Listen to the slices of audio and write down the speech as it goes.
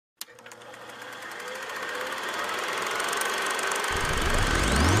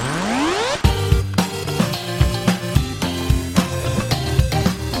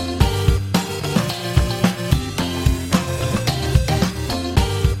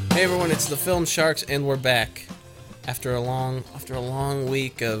Hey everyone, it's the Film Sharks, and we're back after a long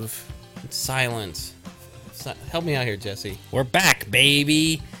week of silence. Help me out here, Jesse. We're back,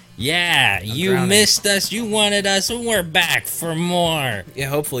 baby. Yeah, you drowning. missed us, you wanted us, and we're back for more. Yeah,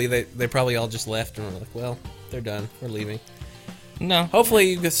 hopefully they probably all just left and were like, well, they're done. We're leaving. No.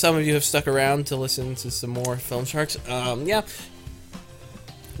 Hopefully, some of you have stuck around to listen to some more Film Sharks. Yeah,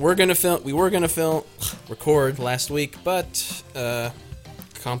 we were gonna record last week, but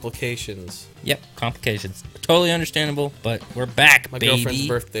complications. Yep, complications. Totally understandable, but we're back, My baby. girlfriend's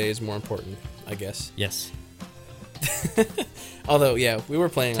birthday is more important, I guess. Yes. Although, yeah, we were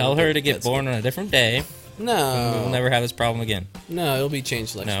planning. Tell on her it. to get That's born on a different day. No, We'll never have this problem again. No, it'll be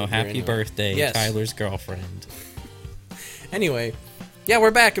changed next No, week happy anyway. birthday, Yes. Tyler's girlfriend. Anyway, yeah,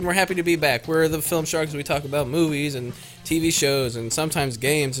 we're back, and we're happy to be back. We're the Film Sharks. We talk about movies and TV shows and sometimes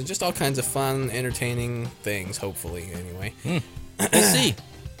games and just all kinds of fun, entertaining things, hopefully, anyway. We'll see.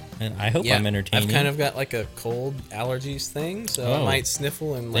 And I hope Yeah, I'm entertaining. I've kind of got like a cold allergies thing, so I Oh. might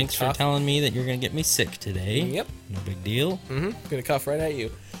sniffle and Thanks for cough. telling me that you're going to get me sick today. Yep. No big deal. Gonna cough right at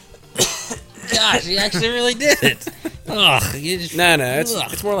you. Gosh, you actually really did it. Ugh. You just, No, Ugh.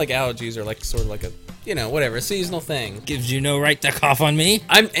 it's more like allergies or like sort of like a, whatever, a seasonal thing. Gives you no right to cough on me.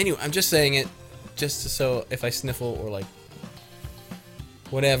 I'm just saying it just so if I sniffle or like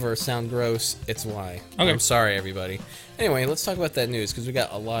whatever sound gross, it's why. Okay. I'm sorry, everybody. Anyway, let's talk about that news because we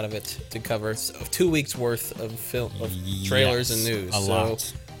got a lot of it to cover. So, 2 weeks worth of trailers and Yes, news. a so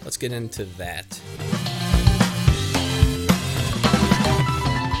lot. let's get into that.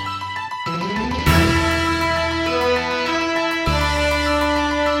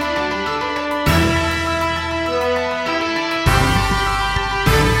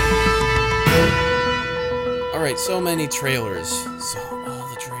 Alright, so many trailers. All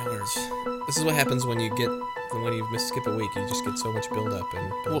the trailers. This is what happens when you skip a week. You just get so much build up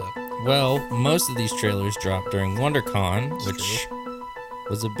and build up. Well, most of these trailers dropped during WonderCon, which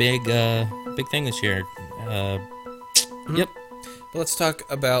was a big thing this year. Yep. But let's talk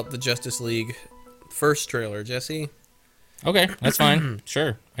about the Justice League first trailer, Jesse. Okay, that's fine.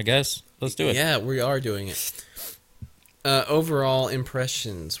 Sure, I guess. Let's do it. Yeah, we are doing it. Overall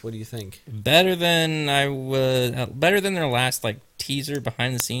impressions, what do you think? Better than better than their last teaser,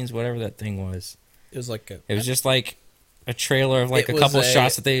 behind the scenes, whatever that thing was. It was like It was just like a trailer of It a was couple a-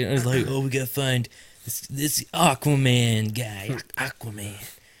 shots that it was like, oh, we gotta find this Aquaman guy, Aquaman.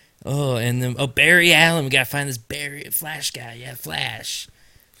 Oh, and then Barry Allen, we gotta find this Flash guy, yeah, Flash.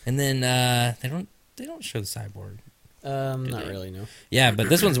 And then they don't show the cyborg. not really, no. Yeah, but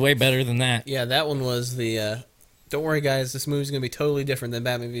this one's way better than that. Yeah, that one was the don't worry guys, this movie's gonna be totally different than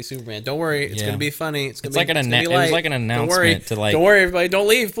Batman v Superman. Don't worry, it's Yeah. gonna be funny. It's It was like an Don't worry. announcement to Don't worry everybody, don't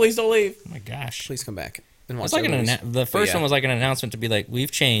leave, please don't leave. Oh my gosh. Please come back and watch It's like other movies. the first yeah. one was like an announcement to be like,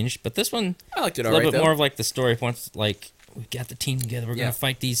 we've changed, but this one I liked it a alright little bit though. more of like the story points, like we got the team together, we're Yeah. gonna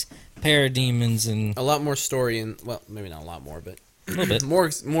fight these parademons and A lot more story and well, maybe not a lot more, but a little bit.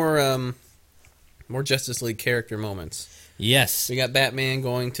 more Justice League character moments. Yes. We got Batman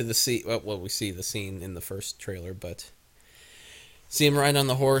going to the sea. Well, we see the scene in the first trailer, but see him ride on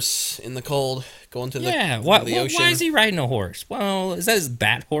the horse in the cold, going to the the ocean. Why is he riding a horse? Well, is that his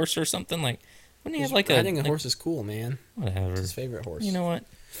bat horse or something? Like, wouldn't he have like Riding a like, horse is cool, man. Whatever. It's his favorite horse. You know what?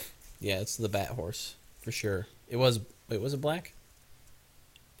 Yeah, it's the Bat horse for sure. It was. Wait, was it black?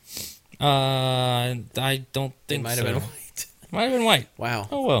 I don't It think might so. have been white. Might have been white. Wow.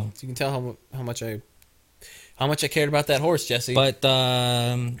 Oh well. So you can tell how much I cared about that horse, Jesse. But the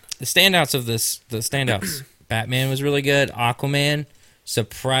standouts of this, the standouts. Batman was really good. Aquaman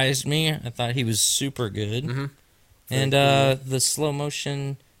surprised me. I thought he was super good. Mm-hmm. And Very the slow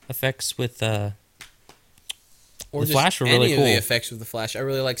motion effects with or the just Flash were any really of the cool. effects with the Flash. I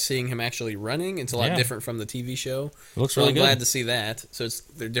really like seeing him actually running. It's a lot Yeah. different from the TV show. It looks So really I'm good. glad to see that. So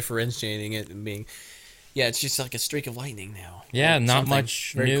they're differentiating it and being, yeah, it's just like a streak of lightning now. Yeah, Like not something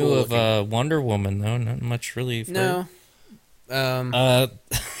much very new cool of looking. Wonder Woman though. Not much really. For, No. the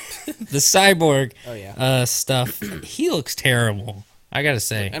cyborg Oh yeah. stuff. He looks terrible. I gotta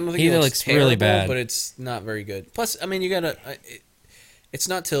say, I don't think he it looks terrible, really bad. but it's not very good. Plus, I mean, you gotta. It's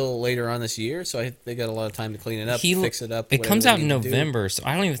not till later on this year, so they got a lot of time to clean it up, fix it up. It whatever comes they out in need to do. November, so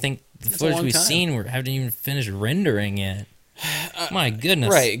I don't even think the That's a footage long we've time. seen haven't even finished rendering yet. My goodness!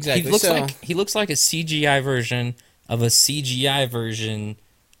 right, exactly. He looks like a CGI version of a CGI version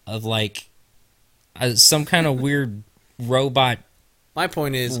of some kind of weird robot. My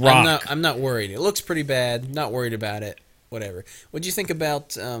point is, Rock. I'm not worried. It looks pretty bad. Not worried about it. Whatever. What'd you think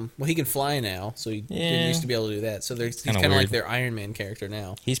about? Well, he can fly now, so he didn't Yeah. used to be able to do that. So he's kinda kind of like weird. their Iron Man character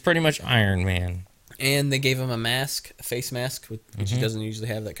now. He's pretty much Iron Man. And they gave him a face mask, which he doesn't usually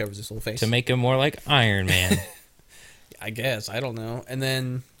have, that covers his whole face. To make him more like Iron Man. I guess. I don't know. And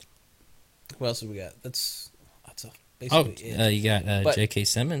then, who else have we got? That's basically it. You got J.K.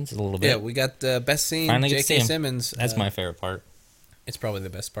 Simmons a little bit. Yeah, we got best scene, Finally get to see J.K. him. Simmons. That's my favorite part. It's probably the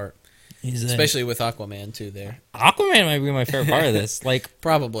best part. He's Especially with Aquaman, too, there. Aquaman might be my favorite part of this. Like,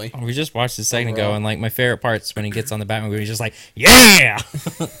 Probably. we just watched this a second ago, Overall. and like my favorite part's when he gets on the Batmobile. He's just like, "Yeah!"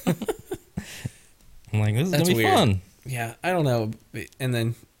 I'm like, "This is That's gonna be weird. fun." Yeah, I don't know. And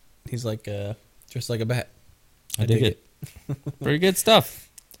then he's like, just like a bat. I dig it. Pretty good stuff.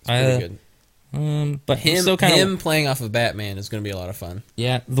 It's pretty good. But Him, still kind of him playing off of Batman is going to be a lot of fun.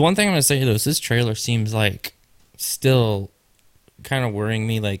 yeah. The one thing I'm gonna say though is this trailer seems like still kind of worrying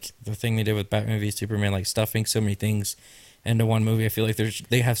me. Like the thing they did with Batman v Superman, like stuffing so many things into one movie. I feel like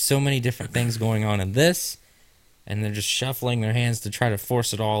they have so many different things going on in this, and they're just shuffling their hands to try to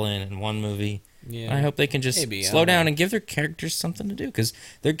force it all in one movie. Yeah. I hope they can just Maybe, I slow don't down know. and give their characters something to do, because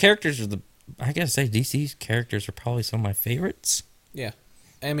their characters are I gotta say, DC's characters are probably some of my favorites. Yeah.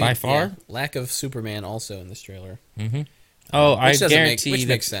 I mean, By far? yeah, lack of Superman also in this trailer. Mm-hmm. Oh, I Which doesn't guarantee which that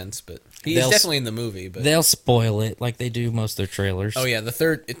makes sense, but he's they'll definitely in the movie. But they'll spoil it like they do most of their trailers. oh yeah, the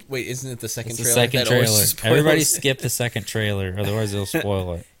third. Wait, isn't it the second It's the trailer? second that always trailer. spoils Everybody it? skip the second trailer, otherwise they'll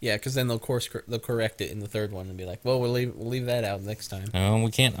spoil it. Yeah, because then they'll correct it in the third one and be like, well, we'll leave that out next time.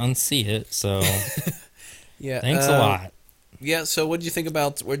 We can't unsee it, so Yeah. thanks a lot. Yeah. So, what did you think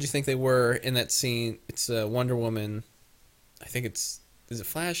about? Where did you think they were in that scene? It's Wonder Woman. I think is it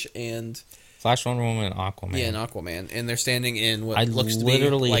Flash and Flash, Wonder Woman, and Aquaman. yeah, and Aquaman, and they're standing in what I looks to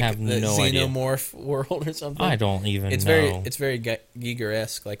literally be like have the no idea. xenomorph world or something. I don't even It's know. very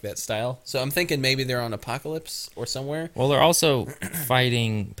Giger-esque, like that style. So I'm thinking maybe they're on Apocalypse or somewhere. Well, they're also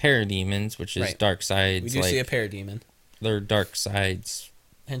fighting parademons, which is Right. Darkseid's. We do like, see a parademon they're Darkseid's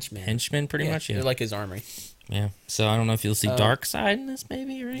henchman. henchmen, pretty much. Yeah. They're like his army. Yeah. So I don't know if you'll see Darkseid in this,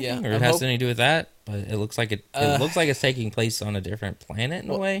 maybe, or anything, yeah, or it I'm has hope- anything to do with that. But it looks like it looks like it's taking place on a different planet in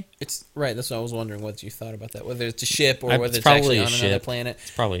a way. It's right. That's what I was wondering. What you thought about that? Whether it's a ship or It's whether it's probably actually a on another ship. planet.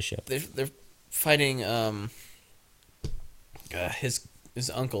 It's probably a ship. They're fighting his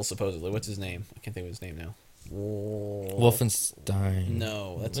uncle supposedly. What's his name? I can't think of his name now. Wolfenstein.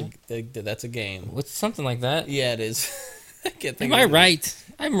 No, that's a game. What's something like that? Yeah, it is. I can't think. Am I of it. right?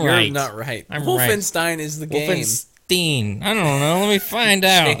 I'm You're right. not right. I'm Wolfenstein is the game. Wolfenstein. I don't know. Let me find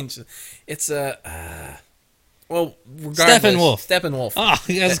out. Change. It's well, regardless. Steppenwolf. Steppenwolf. Oh,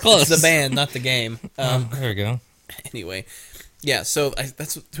 you guys close. It's the band, not the game. There we go. Anyway, yeah. So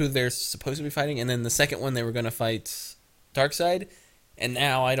that's who they're supposed to be fighting, and then the second one they were going to fight Darkseid, and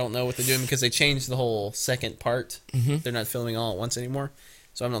now I don't know what they're doing because they changed the whole second part. Mm-hmm. They're not filming all at once anymore,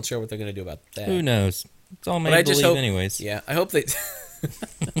 so I'm not sure what they're going to do about that. Who knows? It's all But I made just believe, hope, anyways. Yeah, I hope they.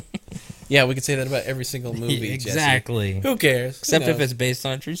 Yeah, we could say that about every single movie. Exactly. Jesse. Who cares? Except Who if knows? it's based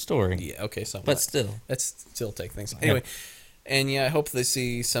on a true story. Yeah. Okay. Something. But still. Let's still take things. Anyway, and yeah, I hope they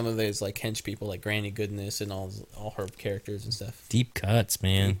see some of those like hench people, like Granny Goodness and all her characters and stuff. Deep cuts,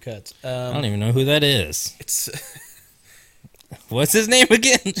 man. Deep cuts. I don't even know who that is. It's What's his name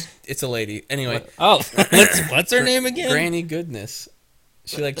again? it's a lady. Anyway, Oh, what's her name again? Granny Goodness.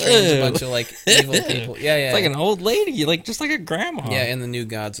 She like trains a Ew. bunch of like evil people. Yeah, yeah. It's like an old lady, like just like a grandma. yeah, and the new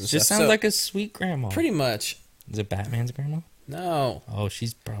gods and Just stuff. sounds So, like a sweet grandma. pretty much. Is it Batman's grandma? No, Oh,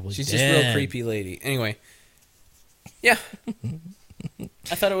 she's probably she's dead. just a real creepy lady. Anyway, yeah.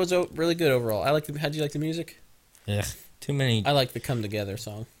 I thought it was really good overall. How'd you like the music? Ugh, too many. I like the "Come Together"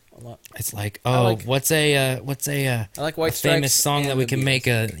 song a lot. It's like, I oh, like- what's a I like White a famous Stripes song that and we the can make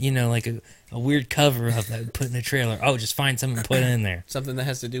Beatles. like a weird cover of that we put in a trailer. Oh, just find something and put it in there. Something that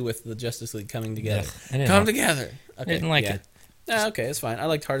has to do with the Justice League coming together. Ugh, I didn't Come know. together. Okay, didn't like yeah. it. Ah, okay, it's fine. I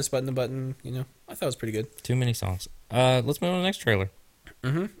liked Hardest Button to Button. I thought it was pretty good. Too many songs. Let's move on to the next trailer.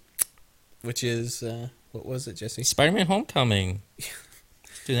 Mm-hmm. Which is what was it, Jesse? Spider-Man: Homecoming.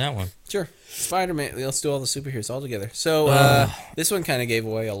 Let's do that one. Sure. Spider-Man. Let's do all the superheroes all together. So this one kind of gave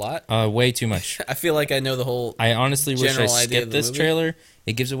away a lot. Way too much. I feel like I know the whole. I honestly wish I General idea of skipped the this movie? trailer.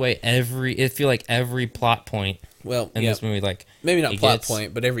 It gives away every plot point Well, in yeah, this movie. Like, maybe not he plot gets-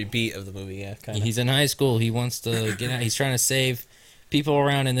 point, but every beat of the movie. Yeah, kind of. he's in high school. He wants to get out. He's trying to save people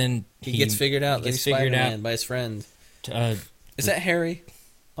around, and then He gets figured out. he That gets he's figured Spider-Man out. by his friend. Uh, Is that Harry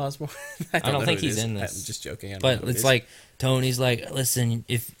Osborn? I don't know think who it he's is. in this. I'm just joking. I don't but know who it it's is. like Tony's like, listen,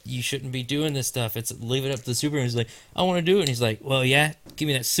 if you shouldn't be doing this stuff, it's leave it up to the Superman. He's like, I want to do it, and he's like, well, yeah, give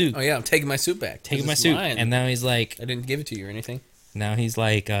me that suit. oh yeah, I'm taking my suit back. Taking 'cause my it's suit, mine. and now he's like, I didn't give it to you or anything. I'm You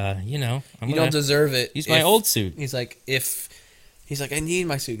gonna don't deserve it. use my old suit. He's like, I need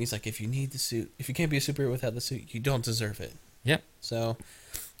my suit. And he's like, if you need the suit, if you can't be a superhero without the suit, you don't deserve it. Yep. So,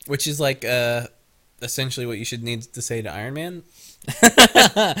 which is like essentially what you should need to say to Iron Man.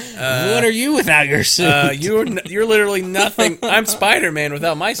 What are you without your suit? You're literally nothing. I'm Spider-Man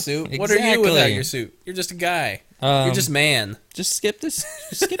without my suit. What are you without Exactly. your suit? You're just a guy. You're just man. Just skip this.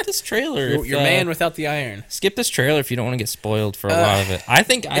 Skip this trailer. You're man without the iron. Skip this trailer if you don't want to get spoiled for a lot of it. I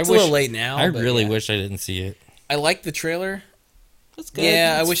think It's a little late now. I but really yeah. wish I didn't see it. I like the trailer. That's good.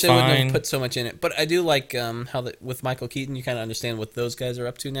 Yeah, I It's wish they wouldn't fine. have put so much in it. But I do like how with Michael Keaton, you kind of understand what those guys are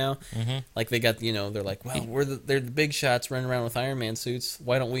up to now. Mm-hmm. Like they got, they're like, well, they're the big shots running around with Iron Man suits.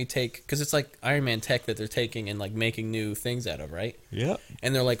 Why don't we take? Because it's like Iron Man tech that they're taking and like making new things out of, right? Yep.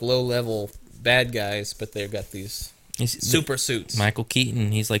 And they're like low level bad guys, but they've got these super suits. Michael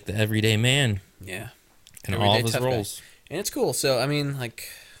Keaton, he's like the everyday man Yeah, in Everyday all of his tough guy. roles. and it's cool. So I mean, like,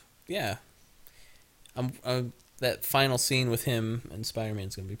 yeah, that final scene with him and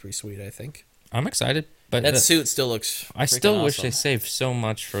Spider-Man's gonna be pretty sweet. I think I'm excited, but that suit still looks. I still freaking wish awesome. they saved so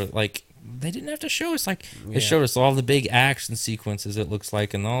much for like they didn't have to show us like Yeah. they showed us all the big action sequences it looks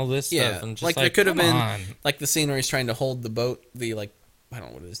like and all this Yeah, stuff and just like there could have come been on. like the scene where he's trying to hold the boat, the like I don't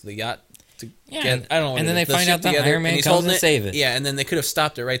know what it is, the yacht. Yeah, Get, I don't know. What and it then is, they the find ship out that together, Iron Man and he's comes holding and save it. Yeah, and then they could have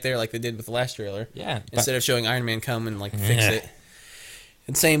stopped it right there, like they did with the last trailer. Yeah, Instead of showing Iron Man come and like fix Yeah. it.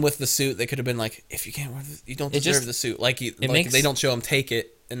 And same with the suit, they could have been like, if you can't wear you don't It deserve just- the suit. Like makes- they don't show him take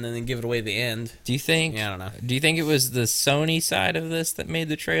it and then they give it away at the end. Do you think? Yeah, I don't know. Do you think it was the Sony side of this that made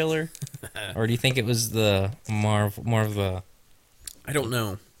the trailer, or do you think it was the more of the? I don't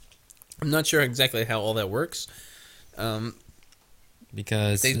know. I'm not sure exactly how all that works.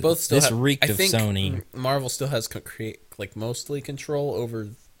 Because They both still this have. reeked I of think Sony. Marvel still has mostly control over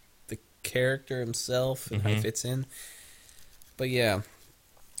the character himself and how he Mhm. fits in. But yeah,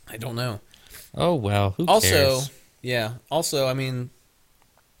 I don't know. Oh well, who Also, cares? yeah. Also, I mean,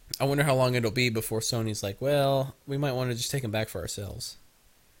 I wonder how long it'll be before Sony's like, well, we might want to just take him back for ourselves.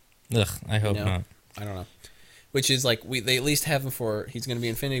 Ugh, I hope know? not. I don't know. Which is like they at least have him for he's going to be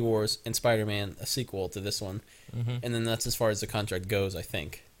Infinity Wars and Spider-Man, a sequel to this one, and then that's as far as the contract goes, I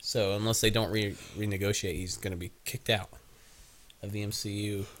think. So unless they don't renegotiate, he's going to be kicked out of the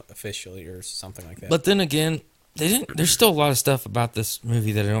MCU officially or something like that. But then again, they didn't. There's still a lot of stuff about this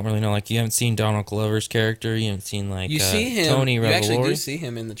movie that I don't really know. Like you haven't seen Donald Glover's character. You haven't seen like you see him. Tony You actually do Revolori. see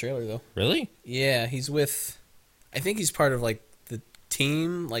him in the trailer though. Really? Yeah, he's with. I think he's part of like the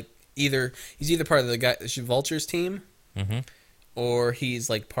team. Like he's either part of the Vulture's team, Mm-hmm. or he's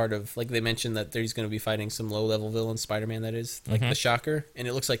like part of like they mentioned that he's going to be fighting some low level villain Spider-Man that is like Mhm. the Shocker, and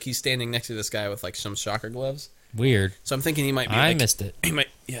it looks like he's standing next to this guy with like some Shocker gloves. Weird. So I'm thinking he might be. I like, missed it. He might.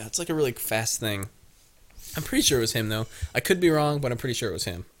 Yeah, it's like a really fast thing. I'm pretty sure it was him though. I could be wrong, but I'm pretty sure it was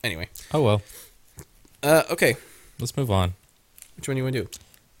him. Anyway. Oh well. Okay. Let's move on. Which one do you want to do?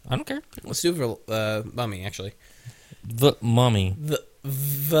 I don't care. Let's do Mummy actually. The Mummy.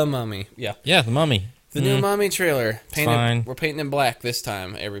 The Mummy. Yeah. Yeah, the Mummy. The new Mummy trailer. fine. We're painting in black this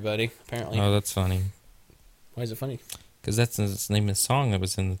time, everybody. Apparently. Oh, that's funny. Why is it funny? Because that's the name of the song that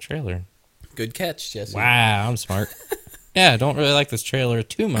was in the trailer. Good catch, Jesse. Wow, I'm smart. Yeah, I don't really like this trailer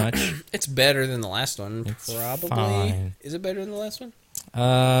too much. It's better than the last one. It's probably. fine. Is it better than the last one?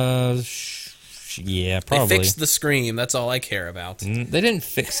 Yeah, They probably. fixed the scream. That's all I care about. They didn't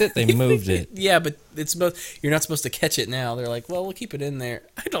fix it. They moved it. Yeah, but it's you're not supposed to catch it now. They're like, well, we'll keep it in there.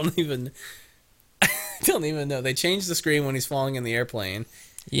 I don't even know. They changed the scream when he's falling in the airplane.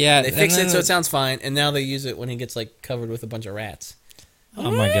 Yeah, They fixed it so it sounds fine, and now they use it when he gets like covered with a bunch of rats.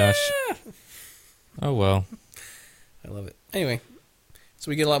 Oh my gosh. Oh well. I love it. Anyway, so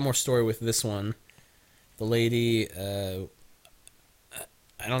we get a lot more story with this one. The lady,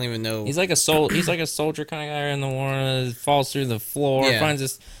 I don't even know. He's like a soldier kind of guy in the war. Falls through the floor, Yeah. finds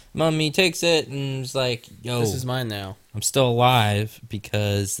this mummy, takes it, and is like, "Yo, This is mine now. I'm still alive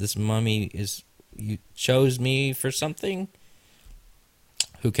because this mummy you chose me for something."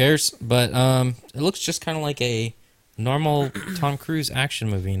 Who cares? But it looks just kind of like a normal Tom Cruise action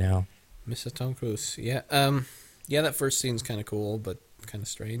movie now. Mr. Tom Cruise. Yeah. Yeah, that first scene's kind of cool, but kind of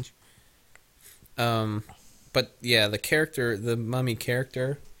strange. But yeah, the mummy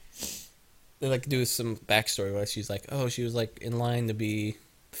character, they like do some backstory where she's like, oh, she was like in line to be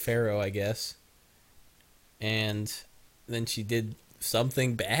Pharaoh, I guess, and then she did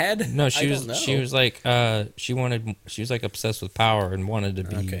something bad. No, I she don't know. was like she was like obsessed with power and wanted to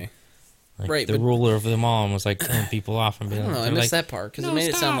be Okay. like Right, the but- ruler of them all and was like killing people off and I being don't know. I they're missed like, that part because "No, it made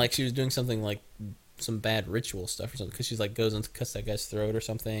it sound stop." like she was doing something like some bad ritual stuff or something. Because she's like goes and cuts that guy's throat or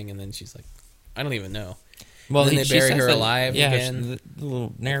something, and then she's like, I don't even know. Well, then they she bury says her that- alive yeah, again, the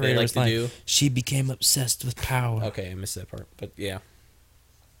little They narrator like was to like, do. she became obsessed with power. Okay, I missed that part, but yeah.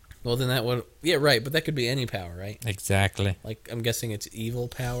 Well, then that would... Yeah, right, but that could be any power, right? Exactly. Like, I'm guessing it's evil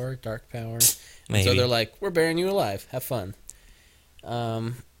power, dark power. Maybe. So they're like, we're burying you alive. Have fun.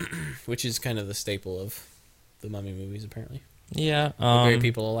 Which is kind of the staple of the Mummy movies, apparently. Yeah. They bury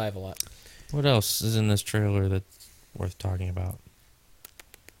people alive a lot. What else is in this trailer that's worth talking about?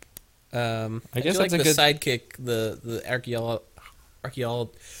 I guess like that's the a good sidekick, the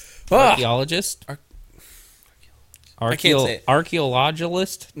archaeologist. I can't say it.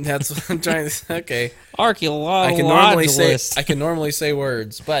 Archaeologist. That's what I'm trying to. Okay. Archaeologist. I can normally say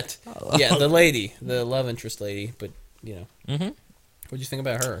words, but yeah, the lady, the love interest lady. But you know, what do you think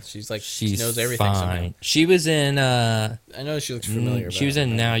about her? She's like she knows everything. Fine. Somehow. She was in. I know she looks familiar. She was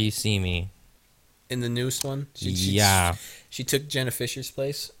in Now You See Me. In the newest one. She took Jenna Fisher's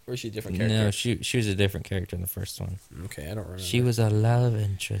place, or is she a different character? No, she was a different character in the first one. Okay, I don't remember. She was a love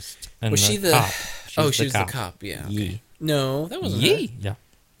interest. Was she the cop? She was the cop. Yeah. Okay. Yeah. No, that wasn't her. Yeah.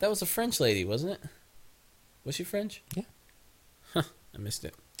 That was a French lady, wasn't it? Was she French? Yeah. Huh, I missed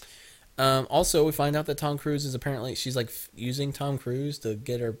it. Also, we find out that Tom Cruise is apparently... She's, like, using Tom Cruise to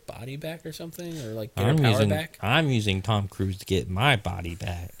get her body back or something? Or, like, get her power back? I'm using Tom Cruise to get my body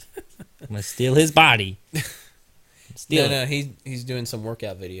back. I'm going to steal his body. No, he's doing some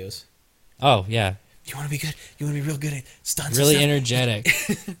workout videos. Oh, yeah. You want to be good? You want to be real good at stunts? Really energetic.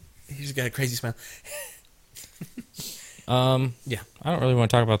 He's got a crazy smile. Yeah. I don't really want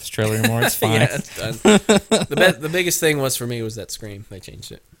to talk about this trailer anymore. It's fine. Yeah, it's done. The biggest thing was for me was that scream. They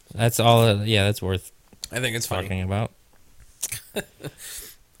changed it. That's all. That's worth. I think it's talking about.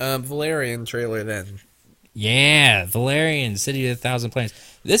 Valerian trailer then. Yeah, Valerian, City of a Thousand Planets.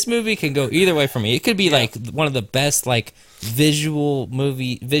 This movie can go either way for me. It could be like one of the best like visual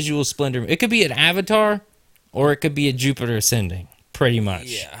splendor. It could be an Avatar, or it could be a Jupiter Ascending. Pretty much.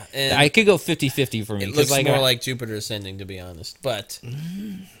 Yeah. And I could go 50-50 for me. It looks more like Jupiter Ascending, to be honest. But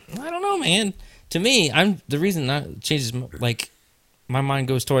I don't know, man. To me, the reason that changes, like, my mind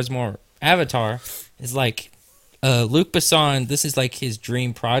goes towards more Avatar is like Luc Besson. This is like his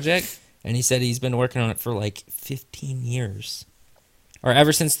dream project, and he said he's been working on it for like 15 years, or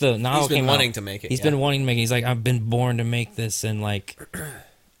ever since the novel came out. He's been wanting to make it. He's been wanting to make it. He's like, I've been born to make this, and like,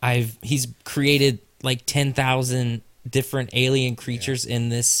 he's created like 10,000 different alien creatures in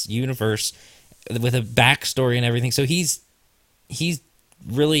this universe with a backstory and everything. So he's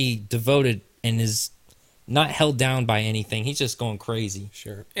really devoted and is not held down by anything. He's just going crazy.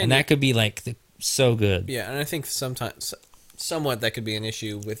 Sure. And that could be like so good. Yeah, and I think somewhat that could be an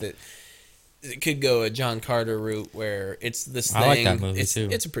issue with it. It could go a John Carter route where it's this thing. I like that movie too.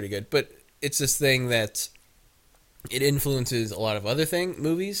 It's pretty good, but it's this thing that it influences a lot of other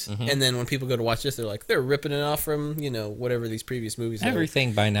movies, and then when people go to watch this, they're ripping it off from whatever these previous movies.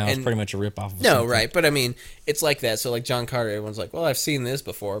 Everything by now is pretty much a rip off. No, right, but I mean, it's like that. So like John Carter, everyone's like, "Well, I've seen this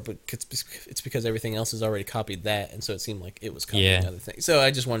before," but it's because everything else has already copied that, and so it seemed like it was copying other things. So I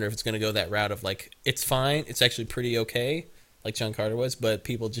just wonder if it's going to go that route of like, it's fine, it's actually pretty okay, like John Carter was, but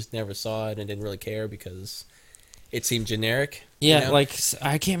people just never saw it and didn't really care because it seemed generic. Yeah, like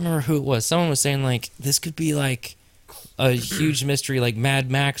I can't remember who it was. Someone was saying like this could be like a huge mystery like Mad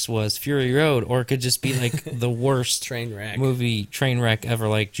Max was, Fury Road, or it could just be like the worst train wreck ever,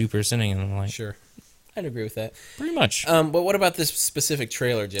 like Jupiter Ascending. And I'm like, sure, I'd agree with that. Pretty much. But what about this specific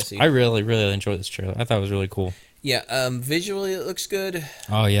trailer, Jesse? I really, really enjoyed this trailer. I thought it was really cool. Yeah, visually it looks good.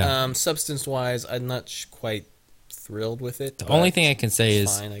 Oh yeah. Substance-wise, I'm not quite thrilled with it. The only thing I can say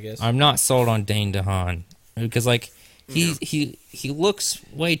is fine, I guess. I'm not sold on Dane DeHaan because like he looks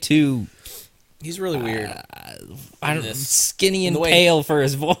way too. He's really weird. Skinny and pale for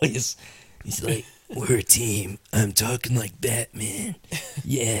his voice. He's like, we're a team. I'm talking like Batman.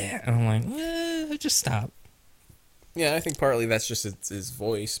 Yeah. And I'm like, just stop. Yeah, I think partly that's just his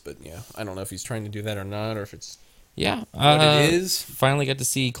voice, but yeah, I don't know if he's trying to do that or not, or if it's what it is. Finally got to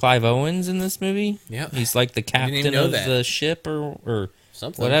see Clive Owens in this movie. Yeah. He's like the captain of the ship or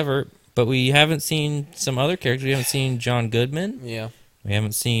something. Whatever. But we haven't seen some other characters. We haven't seen John Goodman. Yeah. We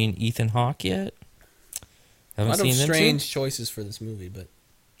haven't seen Ethan Hawke yet. A lot of strange choices for this movie, but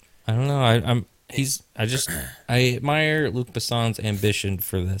I don't know. I admire Luc Besson's ambition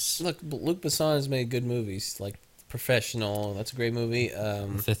for this. Look, Luc Besson has made good movies, like Professional. That's a great movie.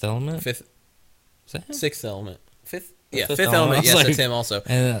 Fifth Element. Sixth Element. Fifth Element. Yes, that's him also.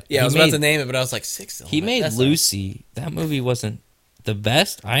 I was about to name it, but I was like Sixth Element. He made Lucy. That movie wasn't the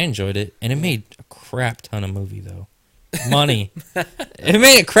best. I enjoyed it, and it made a crap ton of money. It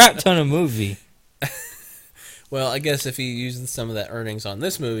made a crap ton of movie. Well, I guess if he used some of that earnings on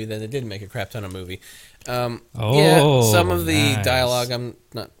this movie, then it did make a crap ton of movie. Yeah, Oh, some of the nice. dialogue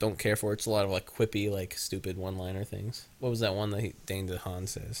don't care for. It's a lot of like quippy, like stupid one-liner things. What was that one that Dane DeHaan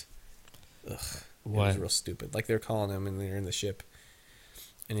says? Ugh, it What? was real stupid. Like they're calling him and they're in the ship,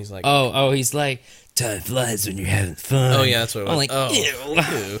 and he's like, Oh, he's like, time flies when you're having fun. oh yeah, that's what it was. I'm like,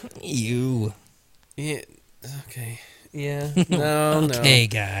 oh, ew. yeah, okay, yeah, no, Okay,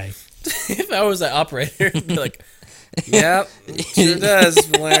 guy. If I was the operator, I'd be like, yep, sure does,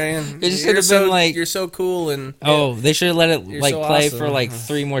 Valerian. It should have been like, you're so cool and oh, they should have let it You're like so play awesome. for like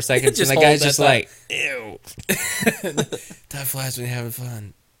 3 more seconds, Just and the hold guy's that just thought. like, ew, time flies when you're having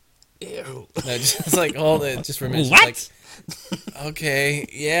fun. ew. No, just like hold it, just for a minute. What? Like, okay,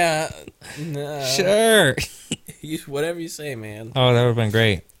 yeah, no, Sure. whatever you say, man. Oh, that would have been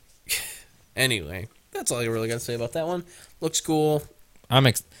great. Anyway, that's all you really got to say about that one. Looks cool.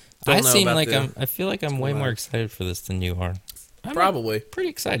 Don't I know seem about like the I feel like I'm way more storyline. excited for this than you are. I'm Probably. pretty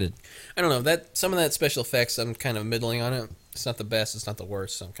excited. I don't know that some of that special effects. I'm kind of middling on it. It's not the best. It's not the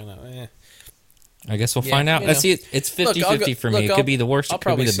worst. So I'm kind of eh. I guess we'll Yeah, find out. you I know. see it's Look, I'll 50-50 go- for look, me. It I'll- could be the worst. I'll It could be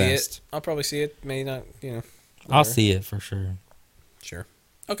probably the see best. it. I'll probably see it. May not. I'll whatever. see it for sure. Sure.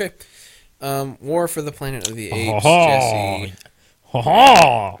 Okay. War for the Planet of the Apes. Oh, Jesse.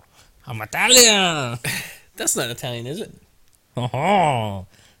 oh, I'm Italian. That's not Italian, is it? Oh,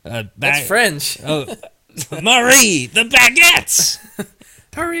 That's French. Oh, Marie, the baguettes.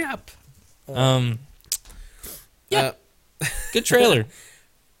 Hurry up. Yeah. Uh, Good trailer.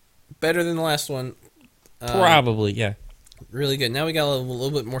 better than the last one. Probably, yeah. Really good. Now we got a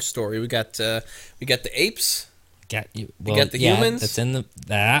little bit more story. We got the apes. Got you. We got the humans? That's in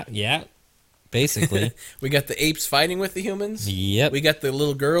yeah. Basically, We got the apes fighting with the humans. yep. We got the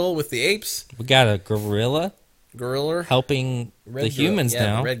little girl with the apes. We got a gorilla Gorilla. helping Red the gorilla. humans Yeah,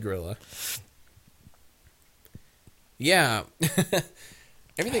 now. the red gorilla. Yeah.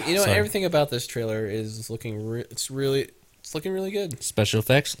 Everything Sorry. everything about this trailer is looking it's looking really good. Special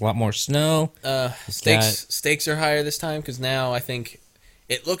effects, a lot more snow. Stakes are higher this time because now I think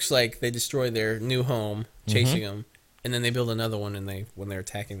it looks like they destroy their new home, chasing them, and then they build another one when they're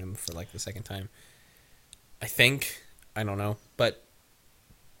attacking them for like the second time. I don't know, but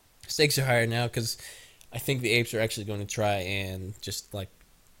stakes are higher now because I think the apes are actually going to try and just like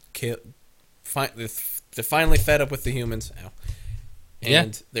kill. They're finally fed up with the humans. Ow.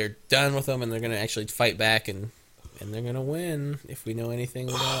 And they're done with them, and they're going to actually fight back, and they're going to win if we know anything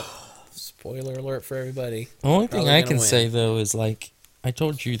about. Spoiler alert for everybody. The only thing Probably I gonna can win. say though is like I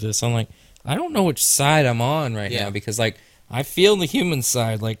told you this. I'm like I don't know which side I'm on right Yeah. now because like I feel the human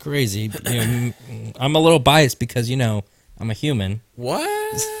side like crazy. I'm a little biased because I'm a human.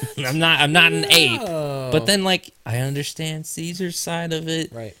 What? I'm not an ape. No. But then like I understand Caesar's side of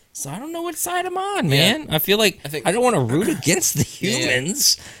it. Right. So I don't know what side I'm on, man. I feel like I don't want to root against the Yeah.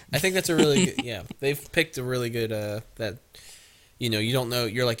 humans. I think that's a really good. Yeah, they've picked a really good. That you don't know.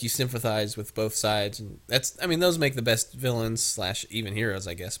 You're like you sympathize with both sides, and those make the best villains / even heroes,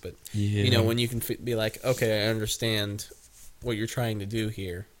 I guess. But Yeah. when you can be like, okay, I understand what you're trying to do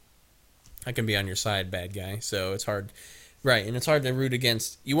here. I can be on your side, bad guy. So it's hard, right? And it's hard to root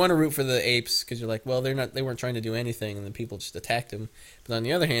against. You want to root for the apes because you're like, well, they weren't trying to do anything, and then people just attacked them. But on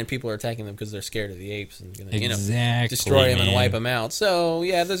the other hand, people are attacking them because they're scared of the apes and gonna, Exactly, destroy them and man. wipe them out. So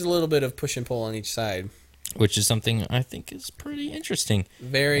yeah, there's a little bit of push and pull on each side. Which is something I think is pretty interesting.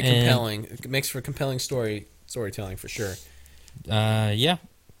 Very And- compelling. It makes for compelling storytelling for sure. Yeah,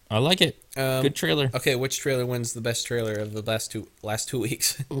 I like it. Good trailer. Okay, which trailer wins the best trailer of the last 2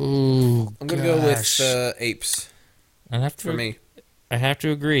 weeks? Ooh, I'm gonna go with apes I have to for me. I have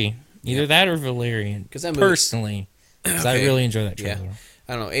to agree. Either Yeah. that or Valerian. 'Cause that movie- personally, because I Okay. really enjoy that Yeah. trailer.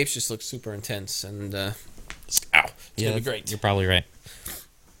 I don't know. Apes just look super intense, and it's gonna be great. You're probably right.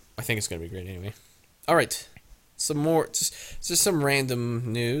 I think it's gonna be great anyway. All right, some more, just some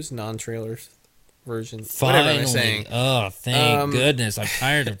random news, non-trailers version. Whatever Finally. I'm saying. Oh, thank goodness. I'm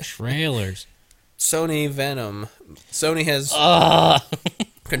tired of trailers. Sony Venom. Sony has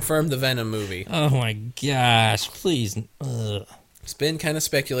confirmed the Venom movie. Oh my gosh. Please. Ugh. It's been kind of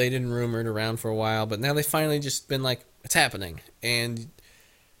speculated and rumored around for a while, but now they finally just been like, it's happening, and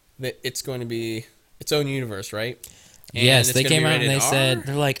that it's going to be its own universe, right? And Yes, it's they gonna came be out and rated they R? said,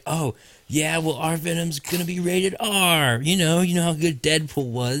 they're like, oh, yeah, well, our Venom's going to be rated R. You know how good Deadpool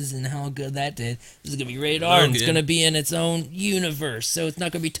was and how good that did. This is going to be rated R, and it's Logan. going to be in its own universe, so it's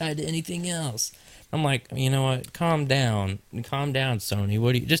not going to be tied to anything else. I'm like, you know what? Calm down. Calm down, Sony.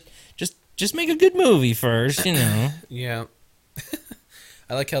 What do you just make a good movie first, Yeah.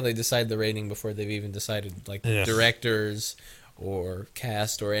 I like how they decide the rating before they've even decided, like, Ugh. directors or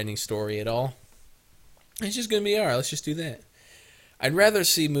cast or any story at all. It's just gonna be R. Let's just do that. I'd rather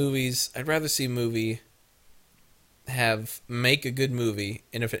see movies. I'd rather see a movie make a good movie,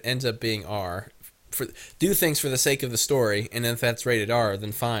 and if it ends up being R, do things for the sake of the story, and if that's rated R,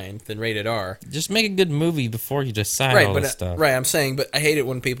 then fine, then rated R. Just make a good movie before you decide Right, all but this stuff. right, I'm saying, but I hate it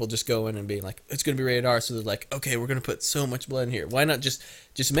when people just go in and be like, it's going to be rated R, so they're like, okay, we're going to put so much blood in here. Why not just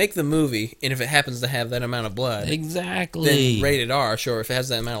make the movie, and if it happens to have that amount of blood, Exactly. then rated R. Sure, if it has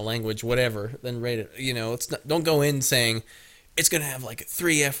that amount of language, whatever, then rated. It's not. Don't go in saying it's going to have like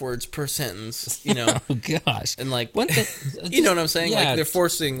 3 F words per sentence. Oh gosh. And like, One thing, you know what I'm saying? yeah, Like they're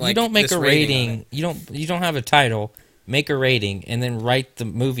forcing like you don't make this a rating on rating. You don't have a title. Make a rating and then write the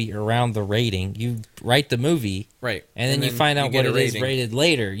movie around the rating. You write the movie, it. Right, and then you find out get what a it is rating. rated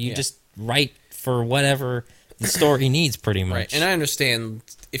later. You Yeah. just write for whatever the story needs, pretty much. Right, and I understand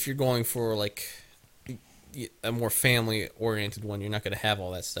if you're going for like a more family-oriented one, you're not going to have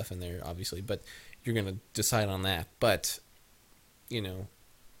all that stuff in there, obviously, but you're going to decide on that. But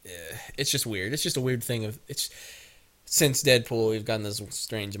it's just weird. It's just a weird thing since Deadpool, we've gotten this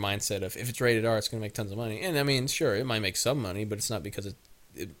strange mindset of if it's rated R, it's going to make tons of money. And I mean, sure, it might make some money, but it's not because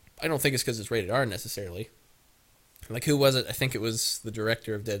I don't think it's because it's rated R necessarily. Like, who was it? I think it was the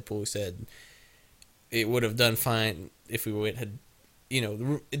director of Deadpool who said it would have done fine if we had,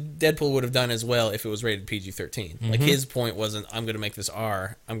 Deadpool would have done as well if it was rated PG-13. Like, his point wasn't, I'm going to make this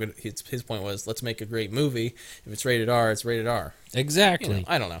R. His point was, let's make a great movie. If it's rated R, it's rated R. Exactly.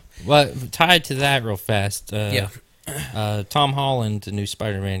 I don't know. Well, tied to that real fast. Yeah. Tom Holland, the new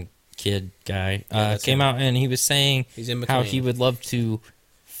Spider-Man kid guy, that's came him. out and he was saying He's in how between. he would love to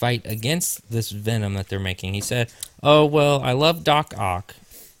fight against this Venom that they're making. He said, "Oh well, I love Doc Ock.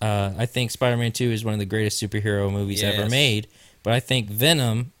 I think Spider-Man 2 is one of the greatest superhero movies ever Yes. made. But I think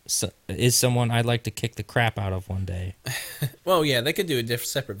Venom is someone I'd like to kick the crap out of one day." Well, yeah, they could do a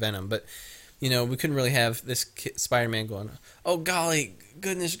separate Venom, but we couldn't really have this Spider-Man going, "Oh golly,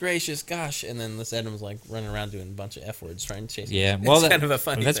 goodness gracious, gosh," and then this Venom's like running around doing a bunch of F words trying to chase. Yeah, him. well, It's kind of a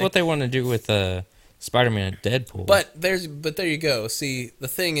funny. that's thing. what they want to do with Spider-Man and Deadpool. But there you go. See, the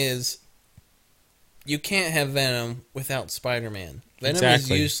thing is, you can't have Venom without Spider-Man. Venom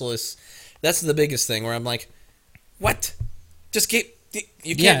Exactly. is useless. That's the biggest thing. Where I'm like, what? Just keep. You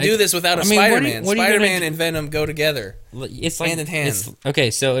Yeah, can't do this without a I mean, what are you- Spider-Man. what are you gonna Spider-Man do? and Venom go together. It's like hand in hand.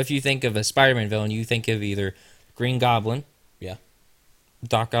 Okay, so if you think of a Spider-Man villain, you think of either Green Goblin, Yeah.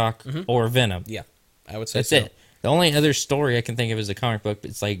 Doc Ock, or Venom. Yeah, I would say That's so. it. The only other story I can think of is a comic book.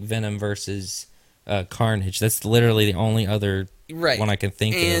 It's like Venom versus Carnage. That's literally the only other Right. one I can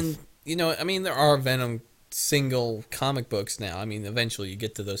think And of. I mean, there are Venom single comic books now. I mean, eventually you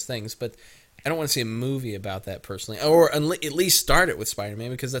get to those things, but I don't want to see a movie about that personally, or at least start it with Spider-Man,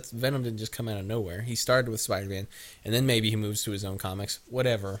 because Venom didn't just come out of nowhere. He started with Spider-Man, and then maybe he moves to his own comics,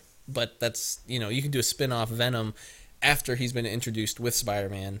 whatever. But that's you can do a spin-off Venom after he's been introduced with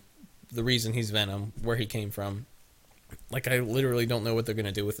Spider-Man, the reason he's Venom, where he came from. Like, I literally don't know what they're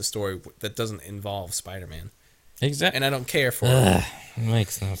gonna do with the story that doesn't involve Spider-Man, Exactly. and I don't care for it.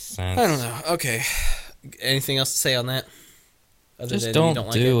 Makes no sense. I don't know. Okay. Anything else to say on that? Other Just than don't, you don't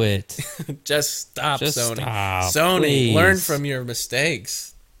like do it. Just stop, Just Sony. stop, Sony, please. learn from your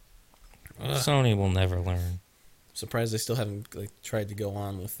mistakes. Ugh. Sony will never learn. Surprised they still haven't tried to go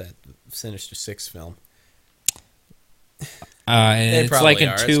on with that Sinister Six film. And They it's probably like in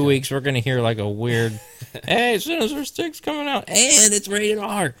are. It's 2 gonna- weeks we're gonna hear like a weird, "Hey, Sinister Six coming out, and it's rated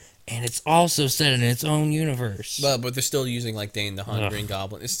R, and it's also set in its own universe." But they're still using like Dane the Hunt, Ugh. Green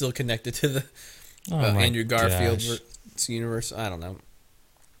Goblin. It's still connected to the Oh my Andrew Garfield gosh. universe. I don't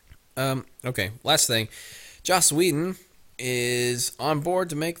know. Okay, last thing. Joss Whedon is on board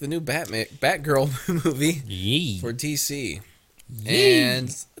to make the new Batgirl movie Yee. for DC. Yee. And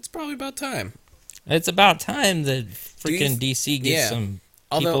it's probably about time. It's about time that Do you freaking DC gets yeah. some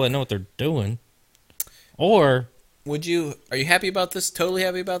Although- people that know what they're doing. Or Are you happy about this? Totally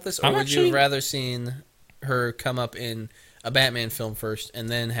happy about this? Or I'm would you actually- have rather seen her come up in a Batman film first and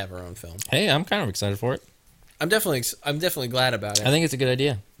then have her own film? hey, I'm kind of excited for it. I'm definitely glad about it. I think it's a good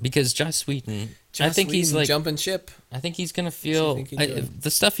idea because Joss Whedon. I Joss think he's Whedon like. jumping ship. I think he's gonna feel think he'd do it? the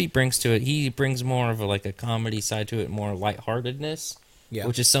stuff he brings to it. He brings more of a comedy side to it, more lightheartedness, Yeah,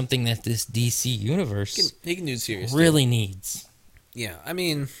 which is something that this DC universe he can do serious. really needs. Yeah, I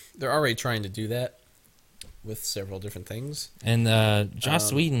mean they're already trying to do that with several different things. And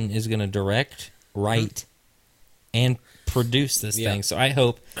Joss Whedon is gonna direct, write, and produce this Yeah. thing. So I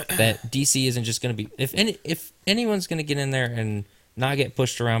hope that DC isn't just gonna be if anyone's gonna get in there and not get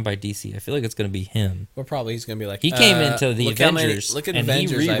pushed around by DC, I feel like it's gonna be him. Well, probably he's gonna be like He came into the look how many- Avengers look at and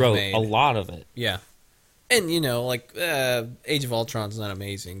Avengers he I've rewrote made. a lot of it. Yeah, And like Age of Ultron's not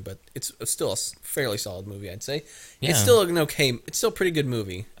amazing, but it's still a fairly solid movie, I'd say. Yeah. It's still it's still a pretty good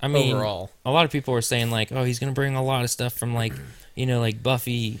movie. I mean, overall. A lot of people were saying like, oh, he's gonna bring a lot of stuff from like, like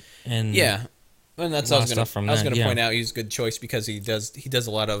Buffy and Yeah, and that's what I was gonna yeah. point out. He's a good choice because he does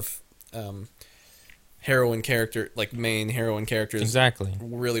a lot of heroine character, like main heroine characters, exactly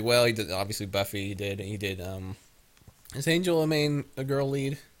really well. He did obviously Buffy. He did is Angel a girl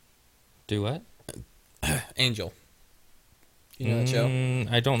lead? do what? Angel. You know that show?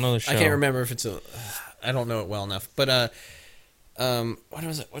 I don't know the show. I can't remember if it's I don't know it well enough. But what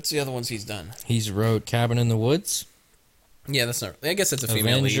was it? What's the other ones he's done? He's wrote Cabin in the Woods. Yeah, that's not. I guess that's a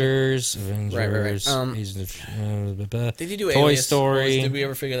female Avengers. lead. Right. He's the Did he do Toy Alias? Story? Did we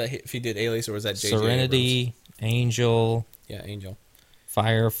ever figure that if he did Alias or was that J.J. Serenity, Angel, Abrams? Yeah, Angel.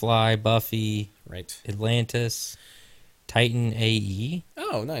 Firefly, Buffy, Right. Atlantis, Titan AE.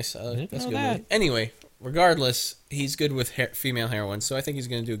 Oh, nice. didn't That's know good. that. Movie. Anyway, regardless, he's good with female heroines, so I think he's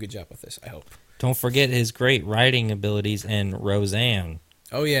going to do a good job with this. I hope. Don't forget his great writing abilities in Roseanne.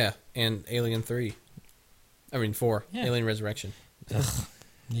 Oh yeah, and Alien 3. I mean 4. Yeah. Alien Resurrection.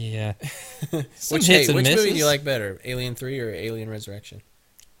 Yeah. Which movie do you like better, Alien 3 or Alien Resurrection?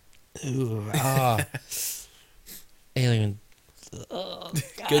 Ooh, Alien. Oh,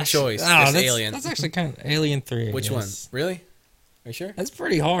 Good choice. Oh, It's Alien. That's actually kind of Alien 3. I Which one? guess. Really? Are you sure? That's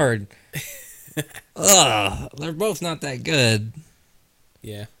pretty hard. They're both not that good.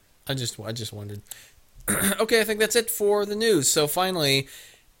 Yeah. I just wondered. Okay, I think that's it for the news. So finally,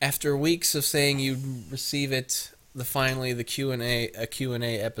 after weeks of saying you'd receive it, the Q&A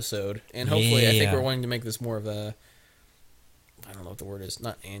episode, and hopefully I think Yeah. we're wanting to make this more of a, I don't know what the word is,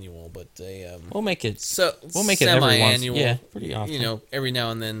 not annual, but a We'll make it. so We'll make it every once. semi-annual, Yeah, pretty often. every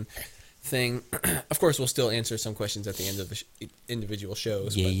now and then thing. Of course, we'll still answer some questions at the end of the individual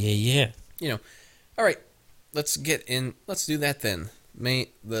shows. Yeah, but, yeah. all right, let's do that then.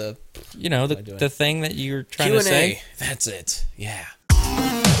 The You know What am I doing? the thing that you're trying Q&A. to say. That's it. Yeah.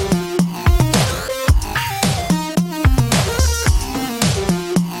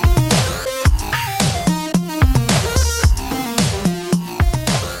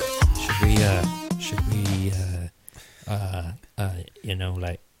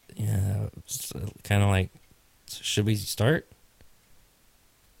 Kind of like, should we start?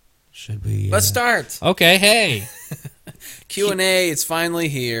 Should we? Let's start. Okay, hey. Q&A, it's finally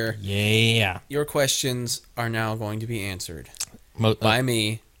here. Yeah. Your questions are now going to be answered By by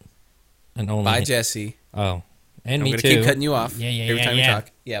me, and only by Jesse. Oh, and I'm me going too. to keep cutting you off every time we yeah.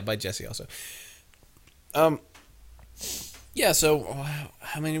 talk. Yeah, by Jesse also. Yeah, so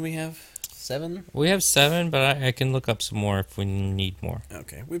how many do we have? 7? We have 7, but I can look up some more if we need more.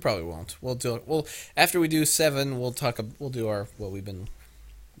 Okay, we probably won't. We'll after we do 7, we'll do what we've been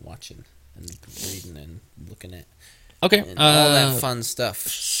watching and reading and looking at. Okay, And all that fun stuff.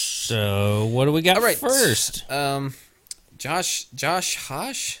 So what do we got All right. first? Josh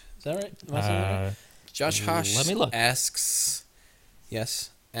Hosh, is that right? Am I saying that right? Josh Hosh let me look. asks,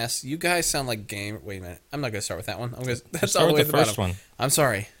 you guys sound like game. Wait a minute, I'm not gonna start with that one. That's Start all the way with at the the first bottom. one. I'm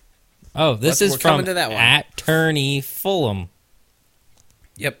sorry. Oh, this We're is coming from to that one. Attorney Fulham.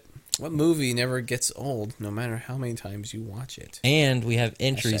 Yep. What movie never gets old, no matter how many times you watch it? And we have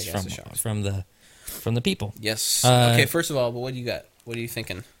entries Hashtag Ask the Shock. from the people. Yes. Uh, Okay. First of all, but what do you got? What are you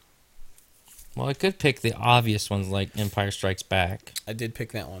thinking? Well, I could pick the obvious ones like Empire Strikes Back. I did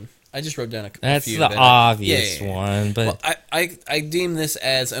pick that one. I just wrote down a That's few. the that obvious yeah. one, but Well, I deem this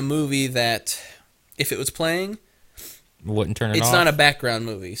as a movie that, if it was playing, wouldn't turn it it's off. not a background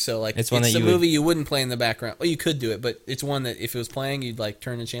movie. So like, It's one that a you would- movie you wouldn't play in the background. Well, you could do it, but it's one that if it was playing, you'd like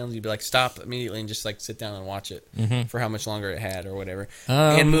turn the channel, you'd be like stop immediately and just like sit down and watch it for how much longer it had or whatever.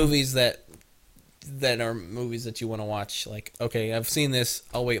 And movies that are movies that you want to watch, like, okay, I've seen this,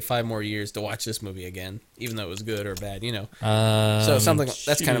 I'll wait 5 more years to watch this movie again, even though it was good or bad, So something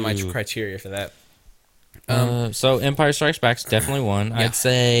that's kind of my shoot. criteria for that. So Empire Strikes Back's definitely one. Yeah. I'd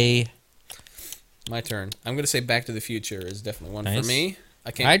say My turn. I'm gonna say Back to the Future is definitely one for Nice. me.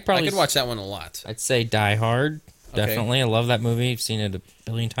 I probably could watch that one a lot. I'd say Die Hard. Okay. Definitely. I love that movie. I've seen it a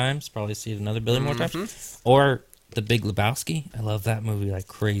billion times. Probably see it another billion more Mm-hmm. times. Or The Big Lebowski. I love that movie like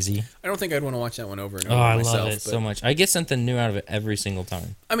crazy. I don't think I'd want to watch that one over and Oh, over I myself. love it but, so much. I get something new out of it every single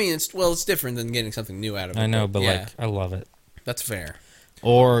time. I mean, it's different than getting something new out of it. I know, but yeah, like I love it. that's fair.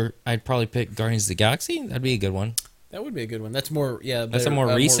 Or I'd probably pick Guardians of the Galaxy. That'd be a good one. That would be a good one. That's more, yeah. That's a better-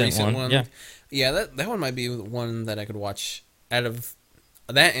 more recent one, yeah. yeah. That one might be one that I could watch out of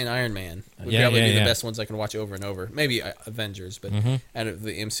that and Iron Man. Would Yeah, probably yeah, be the yeah. best ones I can watch over and over. Maybe Avengers, but Mm-hmm. out of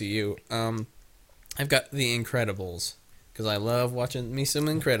the MCU, I've got The Incredibles because I love watching me some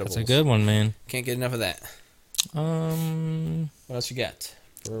Incredibles. That's a good one, man. Can't get enough of that. What else you got?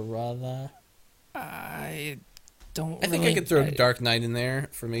 Brother? I don't. I think I could throw Dark Knight in there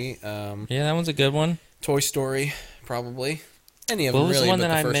for me. Yeah, that one's a good one. Toy Story, probably. Any of What them, was really, the one but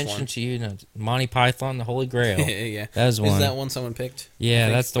that the I first mentioned one. to you? No, Monty Python, the Holy Grail. Yeah. That was one. Is that one someone picked? Yeah, I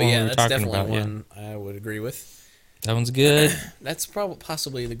think? that's the But one yeah, we were that's talking definitely about. Yeah. one I would agree with. That one's good. That's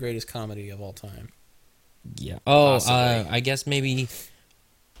possibly the greatest comedy of all time. Yeah. Oh, Possibly. I guess maybe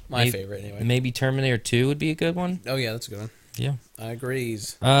Favorite, anyway. maybe Terminator 2 would be a good one. Oh, yeah, that's a good one. Yeah. I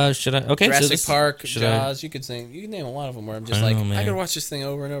agrees. Should I? Okay. Jurassic Park, should I- Jaws. You could name a lot of them where I'm just I like, know, man. I could watch this thing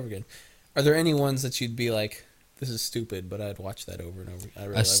over and over again. Are there any ones that you'd be like, this is stupid, but I'd watch that over and over? I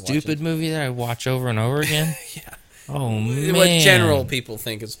really A like stupid watching- movie that I watch over and over again? Yeah. Oh, man. What general people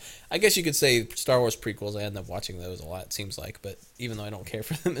think is, I guess you could say Star Wars prequels. I end up watching those a lot. It seems like, but even though I don't care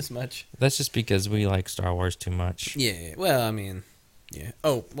for them as much. That's just because we like Star Wars too much. Yeah. Well, I mean, yeah.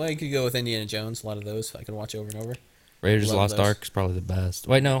 Oh, well, you could go with Indiana Jones. A lot of those I could watch over and over. Raiders of the Love Lost those. Ark is probably the best.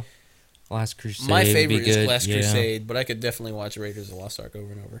 Wait, no. Last Crusade. My would be favorite is good. Last Yeah. Crusade, but I could definitely watch Raiders of the Lost Ark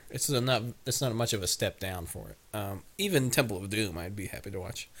over and over. It's not much of a step down for it. Even Temple of Doom, I'd be happy to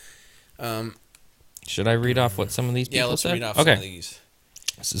watch. Should I read off what some of these people Yeah, let's said? read off Okay. some of these.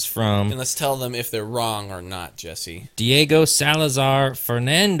 This is from And let's tell them if they're wrong or not, Jesse. Diego Salazar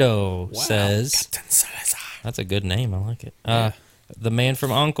Fernando says, Captain Salazar. that's a good name. I like it. The Man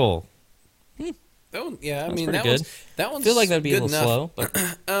from Uncle. That one, yeah, I That's mean, pretty that good. that one's I feel like that'd be a good little enough.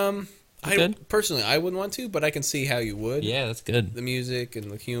 slow, but good. Personally, I wouldn't want to, but I can see how you would. yeah, that's good. The music and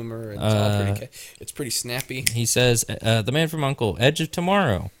the humor, and it's all pretty. It's pretty snappy. He says, The Man from Uncle, Edge of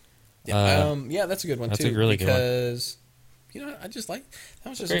Tomorrow. Yeah, that's a good one that's too. a really good one. because you know, I just like that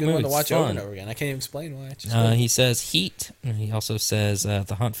was just a great good one movie. to It's watch over fun. and over again. I can't even explain why. It's just good. He says Heat. And he also says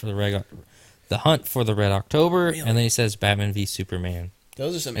The Hunt for the Red October, Really? and then he says Batman v Superman.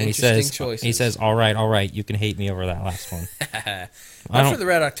 Those are some And he interesting says, choices. he says, all right, you can hate me over that last one. I Not don't- for the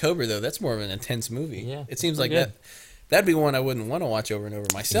Red October though. That's more of an intense movie. Yeah, it seems pretty like good. that'd be one I wouldn't want to watch over and over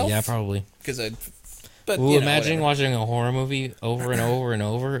myself. Yeah, probably. because I'd. But Ooh, you know, imagine whatever. watching a horror movie over and over and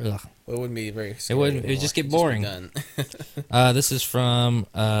over. Ugh. Well, it wouldn't be very. Scary wouldn't- it'd anymore. just get It'd boring. be done. This is from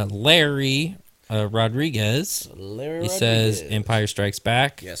Larry Rodriguez. Larry He says Rodriguez. Empire Strikes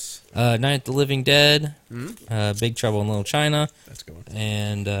Back. Yes, Night of the Living Dead. Mhm. Big Trouble in Little China. that's a good one.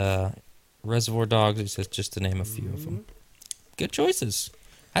 And Reservoir Dogs. He says just to name a few of them. Good choices.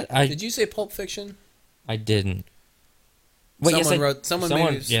 I Did you say Pulp Fiction? I didn't. Wait, someone yes, I- wrote. Someone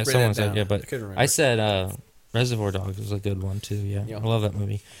someone maybe yeah, wrote someone that said down. yeah, but I couldn't remember. I said Reservoir Dogs is a good one too. Yeah, Yeah. I love that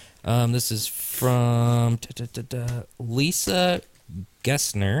movie. This is from Lisa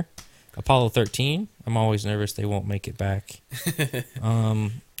Gessner, Apollo 13. I'm always nervous they won't make it back.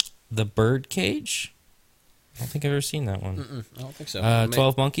 The Birdcage. I don't think I've ever seen that one. I don't think so.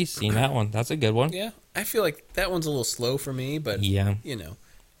 12 Monkeys. Seen that one. That's a good one. Yeah, I feel like that one's a little slow for me, but Yeah. you know,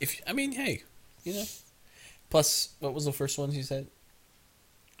 hey, you know. Plus, what was the first one you said?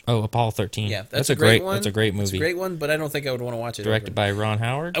 Oh, Apollo 13. Yeah, that's a great one. That's a great movie. It's a great one, but I don't think I would want to watch it. Directed by Ron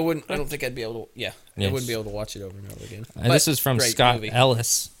Howard. I wouldn't. I don't think I'd be able to. Yeah, I Yes. wouldn't be able to watch it over and over again. And this is from great Scott movie.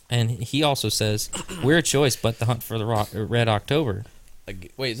 Ellis, and he also says, "Weird choice, but The Hunt for the Red October."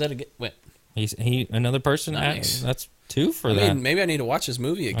 Wait, is that a wait? He another person. Nice. That's two for I that. mean, maybe I need to watch this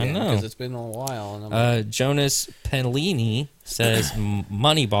movie again know. because it's been a while. And I'm Jonas Pellini says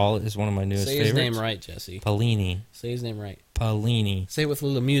Moneyball is one of my newest say his favorites. name right, Jesse. Pellini. Say his name right. Pellini. Say it with a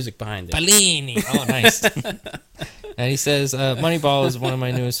little music behind it. Pellini. Oh, nice. And he says Moneyball is one of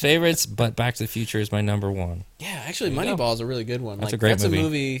my newest favorites, but Back to the Future is my number one. Yeah, actually, There you go. Moneyball is a really good one. That's like, a great that's movie. a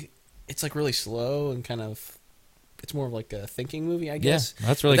movie. It's like really slow and kind of. It's more of like a thinking movie, I guess. Yeah,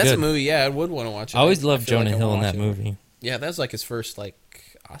 that's really But that's good. a movie. Yeah, I would want to watch it. I always I loved feel like Jonah I Hill in wanna that watch it. movie. Yeah, that was like his first like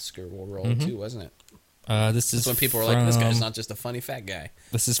Oscar role Mhm. too, wasn't it? This is That's when people were like, "This guy's from- not just a funny fat guy.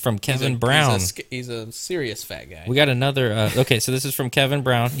 This is from He's Kevin a- Brown. He's a serious fat guy." We got another. Okay, so this is from Kevin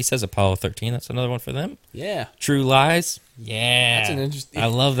Brown. He says Apollo 13. That's another one for them. Yeah, True Lies. Yeah, that's an interesting. I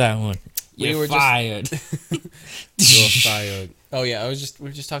love that one. We You're were just- fired. You're fired. Oh yeah, we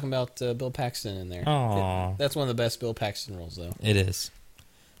were just talking about Bill Paxton in there. Aw. That's one of the best Bill Paxton roles, though. It is.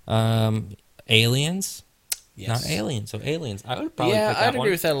 Aliens. Yes. Not Aliens. So Aliens. I would probably Yeah, put that I'd one.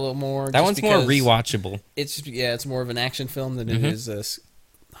 agree with that a little more. That just one's more because rewatchable. It's more of an action film than Mhm. it is.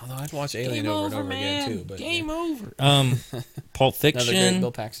 Although I'd watch Alien over and over again too. But over. another Pulp great Fiction.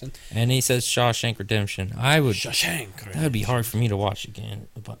 Bill Paxton. And he says Shawshank Redemption. I would. Shawshank. That would be hard for me to watch again.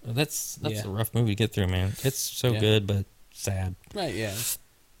 But that's Yeah. a rough movie to get through, man. It's so Yeah. good, but sad. Right. Yeah.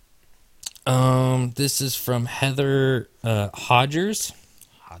 This is from Heather Hodgers.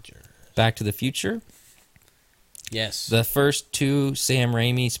 Back to the Future. Yes. The first two Sam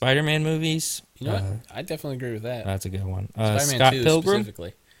Raimi Spider-Man movies. You know what? I definitely agree with that. That's a good one. Spider-Man Scott 2 Pilgrim,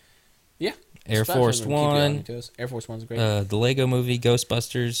 specifically. Yeah. Air Spider-Man Force keep you on One, your toes. Air Force One's great. the Lego Movie,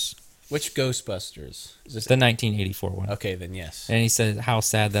 Ghostbusters, Which Ghostbusters? Is this the 1984 one. Okay, then yes. And he said, "How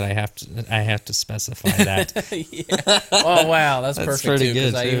sad that I have to specify that." Yeah. Oh wow, that's perfect pretty too.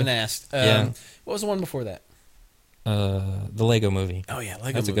 Because good, I too. even asked. Yeah. What was the one before that? The Lego Movie. Oh yeah,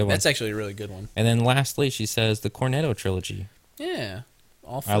 Lego That's a Movie. good one. That's actually a really good one. And then lastly, she says the Cornetto trilogy. Yeah.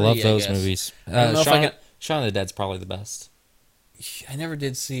 All three, I love those guess. movies. I don't know if I Shaun of the Dead's probably the best. I never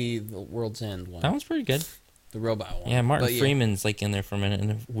did see the World's End one. That one's pretty good. The robot one. Yeah, Martin But Freeman's like in there for a minute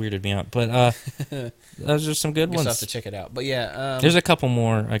and it weirded me out. But those are some good Guess I'll have ones. to check it out. But yeah, There's a couple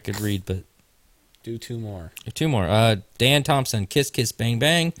more I could read, but do two more. two more. Dan Thompson, Kiss Kiss Bang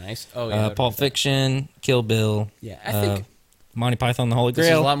Bang. Nice. Oh yeah. Pulp Fiction, Kill Bill. Yeah, I think Monty Python, The Holy this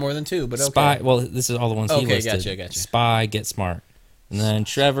is a Grail. lot more than two, but okay. Spy. Well, this is all the ones he Okay, listed. gotcha. Spy, Get Smart. And then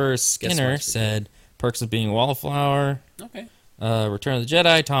Trevor Skinner Smart's said Perks of Being a Wallflower. Okay. Return of the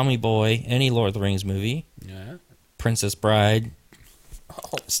Jedi, Tommy Boy, any Lord of the Rings movie, Yeah. Princess Bride,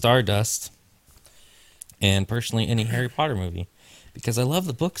 Oh. Stardust, and personally any Harry Potter movie. Because I love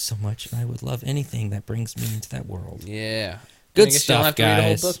the books so much, and I would love anything that brings me into that world. Yeah. Good I guess stuff, you don't have to guys.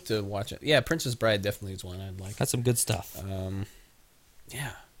 read the whole book to watch it. Yeah, Princess Bride definitely is one I'd like. That's some good stuff.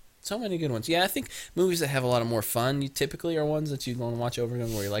 Yeah. So many good ones. Yeah, I think movies that have a lot of more fun, you typically are ones that you want to watch over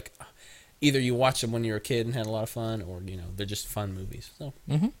again, where you're like, either you watched them when you were a kid and had a lot of fun, or they're just fun movies. So,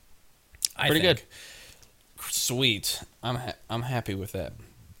 Pretty good. Sweet. I'm happy with that.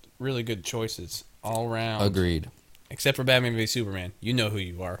 Really good choices all around. Agreed. Except for Batman v Superman. You know who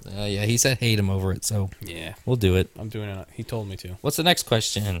you are. Yeah, he said hate him over it, so Yeah, we'll do it. I'm doing it. He told me to. What's the next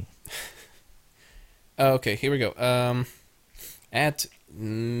question? Okay, here we go. At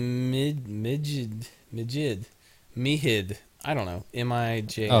Mihid. I don't know.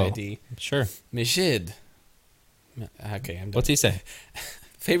 Mijid. Sure. Mijid. Okay, I'm done. What's he say?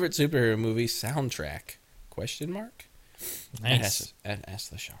 Favorite superhero movie soundtrack? Question mark. Nice. Ask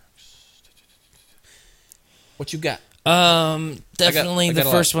the Sharks. What you got? Definitely I got the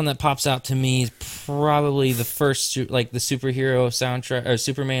a first one that pops out to me is probably the first, like the superhero soundtrack or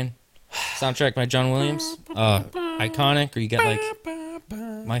Superman soundtrack by John Williams. Iconic. Or you got like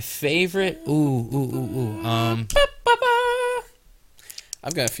my favorite.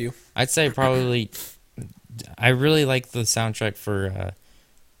 I've got a few. I'd say probably. I really like the soundtrack for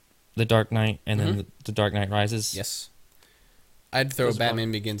The Dark Knight and then the Dark Knight Rises. Yes. I'd throw Those are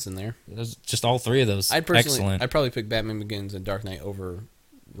Batman Begins in there. Those, just all three of those. I'd personally, excellent. I'd probably pick Batman Begins and Dark Knight over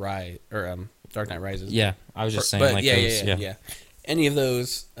Dark Knight Rises. Yeah, I was just saying But like yeah, those. yeah. Any of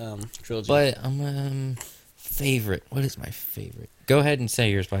those trilogies. But favorite. What is my favorite? Go ahead and say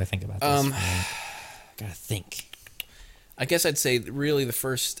yours while I think about this. Gotta think. I guess I'd say really the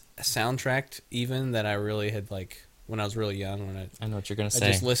first soundtrack even that I really had like when I was really young when I know what you're gonna I say.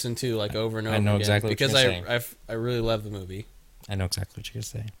 just listened to like over and over. I know again, exactly what because you're gonna I really love the movie. I know exactly what you're gonna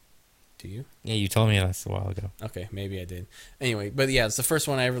say. Do you? Yeah, you told me that a while ago. Okay, maybe I did. Anyway, but yeah, it's the first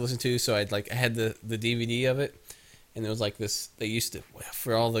one I ever listened to. So I had the DVD of it, and it was like this. They used to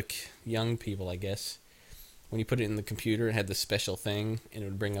for all the young people, I guess. When you put it in the computer, it had this special thing, and it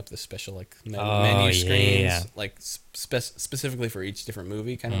would bring up this special like menu screens, like specifically for each different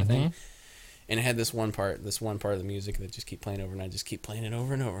movie kind of thing. And it had this one part of the music that just keep playing over, and I just keep playing it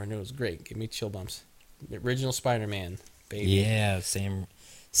over and over, and it was great. Give me chill bumps. The original Spider-Man, baby. Yeah, Sam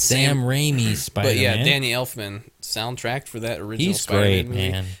Raimi Spider-Man. But yeah, Danny Elfman soundtracked for that original He's Spider-Man great,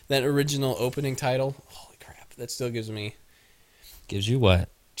 movie. man. That original opening title, holy crap, that still gives me Gives you what?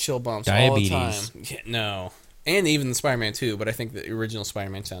 chill bumps Diabetes. all the time. Yeah, no. And even the Spider-Man 2, but I think the original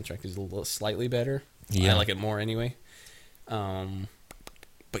Spider-Man soundtrack is a little slightly better. Yeah. I like it more anyway.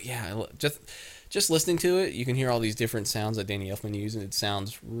 But yeah, just listening to it, you can hear all these different sounds that Danny Elfman used, and it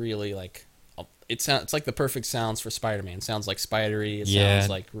sounds really like it's like the perfect sounds for Spider-Man. It sounds like spidery. It sounds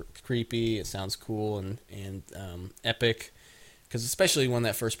like creepy. It sounds cool and epic. Because especially when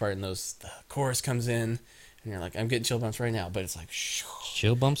that first part and the chorus comes in, and you're like, I'm getting chill bumps right now, but it's like,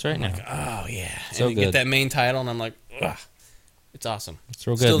 Chill bumps right now. like, oh yeah, So and you get good. that main title, and I'm like, ugh. It's awesome. It's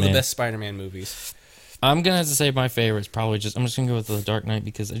real good, Still man. the best Spider-Man movies. I'm gonna have to say my favorite's probably I'm just gonna go with The Dark Knight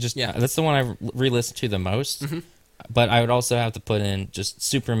because that's the one I re-listened to the most. Mm-hmm. But I would also have to put in just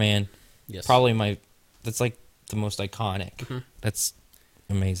Superman. Yes, Probably that's like the most iconic. Mm-hmm. That's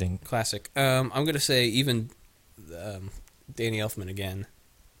amazing. classic. I'm gonna say even Danny Elfman again.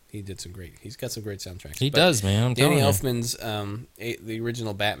 He's got some great soundtracks. He But does, man. I'm Danny telling you. Elfman's the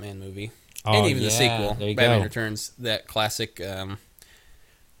original Batman movie, Oh, and even the yeah, sequel, there you Batman go. Returns. That classic.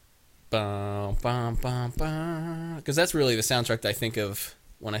 Because that's really the soundtrack that I think of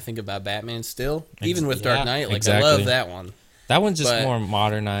when I think about Batman still. Even with Dark Knight, like exactly. I love that one. That one's just But- more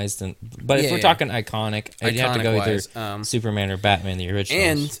modernized, but if Yeah, we're yeah. talking iconic, you'd have to go Iconic-wise, either Superman or Batman, the originals.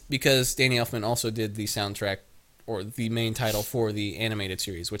 And because Danny Elfman also did the soundtrack or the main title for the animated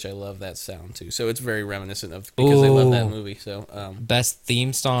series, which I love that sound too. So it's very reminiscent of because I love that Ooh. movie. So Best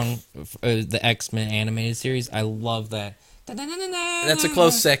theme song, the X-Men animated series. I love that. that's a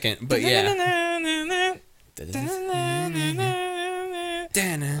close second, but yeah.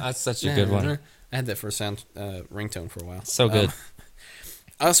 That's such a good one. I had that for a sound ringtone for a while. So good.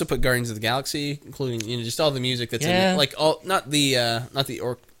 I also put Guardians of the Galaxy, including just all the music that's in Yeah. it, like all not the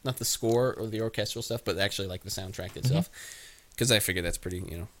score or the orchestral stuff, but actually like the soundtrack itself, because I figured that's pretty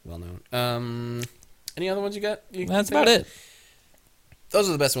well known. Any other ones you got? That's about it. Those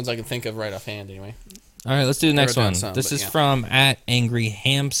are the best ones I can think of right offhand, anyway. All right, let's do the next down one. some, This but is yeah. from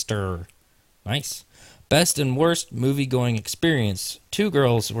 @AngryHamster. Nice. Best and worst movie-going experience. 2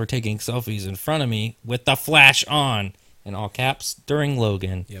 girls were taking selfies in front of me with the flash on, in all caps, during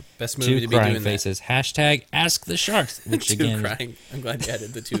Logan. Yep, best movie 2 to be crying doing faces. Hashtag Ask the Sharks, which that. again, Crying. I'm glad you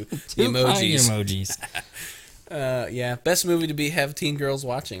added the two the 2 crying emojis. emojis. Yeah, best movie to have teen girls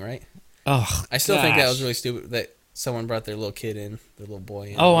watching, right? Oh, I still think that was really stupid that someone brought their little kid in, their little boy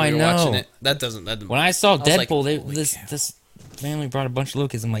in. Oh, We I were know. Watching it. That doesn't. When I saw was like, Deadpool, holy cow. this family brought a bunch of little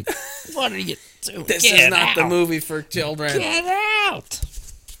kids. I'm like, what are you doing? This Get is not the out. movie for children. Get out!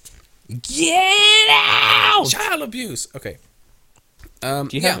 Get out! Child abuse. Okay. Do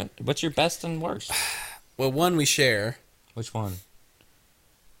you yeah. have it? What's your best and worst? Well, one we share. Which one?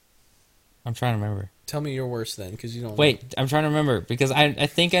 I'm trying to remember. Tell me your worst then, because you don't. Wait, I'm trying to remember because I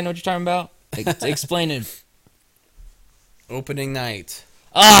think I know what you're talking about. Explain it. Opening night.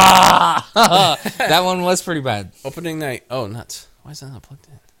 Ah! That one was pretty bad. Opening night. Oh, nuts. Why is that not plugged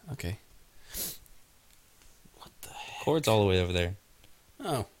in? Okay. What the heck? Cord's all the way over there.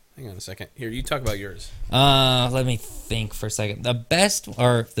 Oh, hang on a second. Here, you talk about yours. Let me think for a second. The best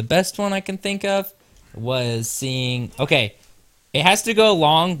one I can think of was seeing. Okay, it has to go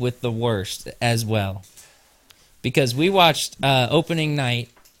along with the worst as well, because we watched opening night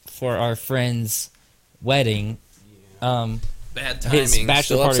for our friend's wedding. Bad timing. His bachelor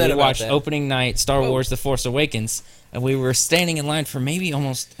Still party. upset We about watched that. opening night, Star Whoa. Wars: The Force Awakens, and we were standing in line for maybe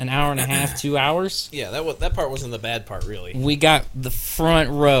almost an hour and a half, 2 hours. Yeah, that part wasn't the bad part, really. We got the front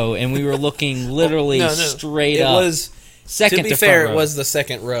row, and we were looking literally No, straight it up. was. Second To be front fair, row. it was the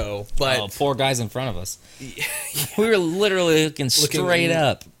second row, but Oh, 4 guys in front of us. We were literally looking straight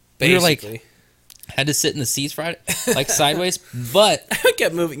up. We were like, basically, had to sit in the seats like sideways, but I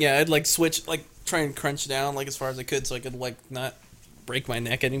kept moving. Yeah, I'd like switch, like try and crunch down like as far as I could, so I could like not break my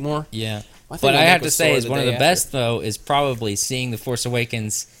neck anymore. yeah. I think But my I neck have to was say, sore is the one of day the after. best though is probably seeing The Force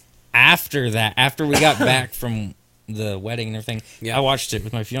Awakens after that. After we got back from the wedding and everything, Yeah. I watched it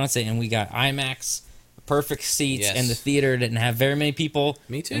with my fiance, and we got IMAX, perfect seats, Yes. and the theater didn't have very many people.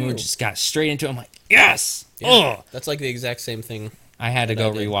 Me too. And we just got straight into it. I'm like, yes. Yeah, Oh, that's like the exact same thing. I had to That go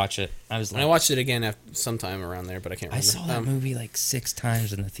I did. rewatch it. I was And I like, watched it again after sometime around there, but I can't I remember. saw that movie like 6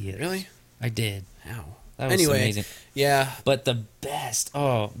 times in the theater. Really? I did. How? That was Anyway, amazing. Yeah. But the best,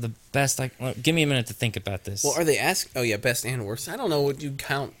 like, well, give me a minute to think about this. Well, are they asking? Oh yeah, best and worst. I don't know what you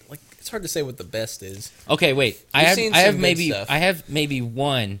count. Like, it's hard to say what the best is. Okay, wait. I We've have seen I have some good maybe stuff. I have maybe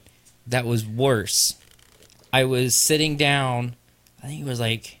one that was worse. I was sitting down. I think it was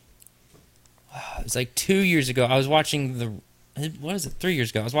like 2 years ago. I was watching what is it? 3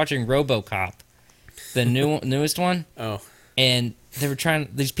 years ago. I was watching RoboCop, the newest one, Oh, and they were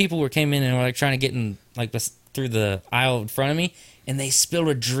these people came in and were like trying to get in like through the aisle in front of me, and they spilled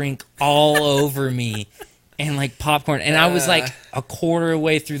a drink all over me and like popcorn, and I was like a quarter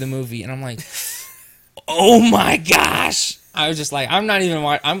away through the movie, and I'm like, oh my gosh. I was just like, I'm not even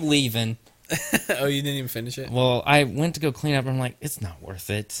watching. I'm leaving. oh, you didn't even finish it. Well, I went to go clean up, and I'm like, it's not worth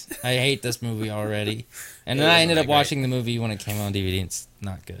it. I hate this movie already. And It then I wasn't ended that up great. watching the movie when it came on DVD, and it's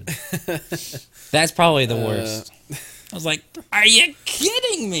not good. That's probably the worst. I was like, are you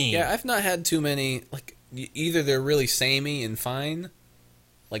kidding me? Yeah, I've not had too many. Like, either they're really samey and fine.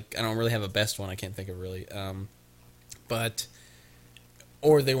 Like, I don't really have a best one. I can't think of really. But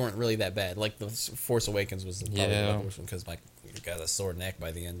or they weren't really that bad. Like the Force Awakens was probably Yeah. the worst one because like you got a sore neck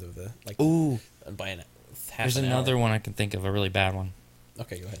by the end of the like. Ooh, By half there's an another hour. one I can think of, a really bad one.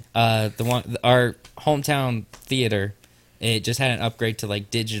 Okay, go ahead. Our hometown theater, it just had an upgrade to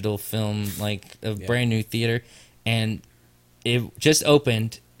like digital film, like a Yeah. brand new theater, and it just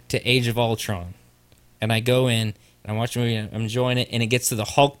opened to Age of Ultron, and I go in and I'm watching the movie, and I'm enjoying it, and it gets to the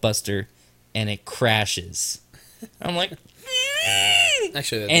Hulkbuster, and it crashes. I'm like,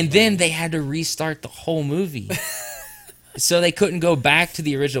 Actually, that and doesn't then matter. they had to restart the whole movie. So they couldn't go back to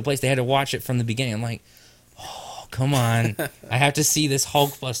the original place. They had to watch it from the beginning. I'm like, oh, come on. I have to see this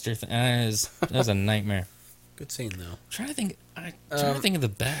Hulkbuster thing. That was a nightmare. Good scene though. I'm trying to think of the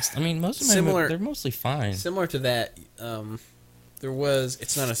best. I mean, most of them they're mostly fine. Similar to that, there was.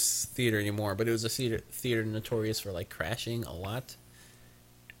 It's not a theater anymore, but it was a theater notorious for like crashing a lot.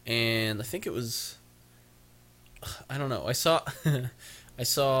 And I think it was. I don't know. I saw. I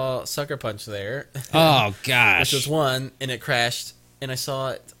saw Sucker Punch there. Oh gosh. Which was one, and it crashed. And I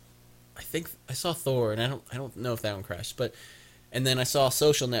saw it. I think I saw Thor, and I don't know if that one crashed, but. And then I saw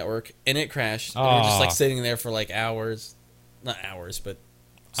Social Network, and it crashed. And we were just like sitting there for like hours, not hours, but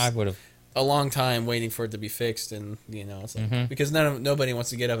I would have a long time waiting for it to be fixed. And it's like because nobody wants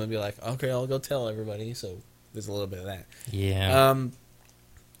to get up and be like, okay, I'll go tell everybody. So there's a little bit of that. Yeah.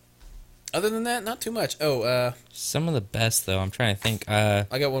 Other than that, not too much. Some of the best though. I'm trying to think. I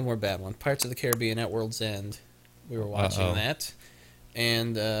got one more bad one. Pirates of the Caribbean at World's End. We were watching that,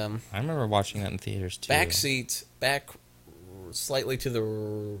 and I remember watching that in theaters too. Back slightly to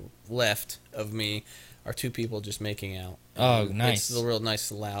the left of me are two people just making out. Oh, nice. It's a real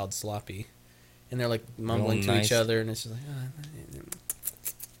nice, loud, sloppy, and they're like mumbling to each other, and it's just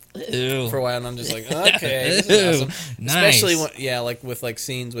like Ew. for a while, and I'm just like, okay, this is awesome. Nice. Especially when, like with like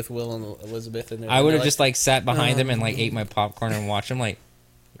scenes with Will and Elizabeth, and I would have just like sat behind them and like ate my popcorn and watched them. Like,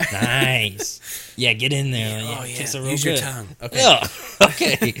 nice. Yeah, get in there. Oh yeah, kiss her use real your good. tongue. Okay, Ugh.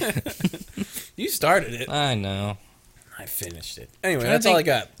 Okay. you started it. I know. I finished it. Anyway, that's all I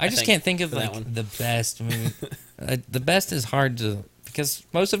got. I just can't think of like the best. I mean, the best is hard to because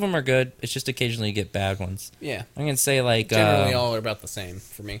most of them are good. It's just occasionally you get bad ones. Yeah, I'm gonna say like generally all are about the same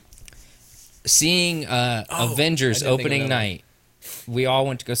for me. Seeing Avengers opening night, we all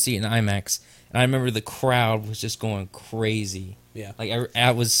went to go see it in IMAX, and I remember the crowd was just going crazy. Yeah, like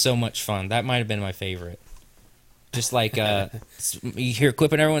that was so much fun. That might have been my favorite. Just like you hear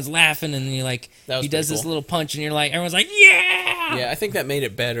Quip and everyone's laughing, and then he does this little punch, and you're like, everyone's like, yeah. Yeah, I think that made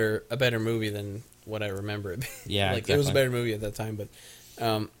it a better movie than what I remember it being. Yeah, like it was a better movie at that time, but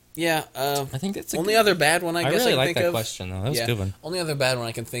I think that's only other bad one. I guess really I like think that question though. That was a good one. Only other bad one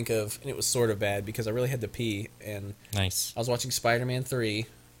I can think of, and it was sort of bad because I really had to pee, and nice. I was watching Spider-Man 3.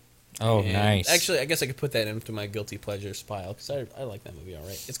 Oh, nice. Actually, I guess I could put that into my guilty pleasures pile because I like that movie all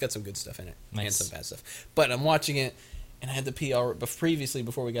right. It's got some good stuff in it and some bad stuff. But I'm watching it, and I had to pee previously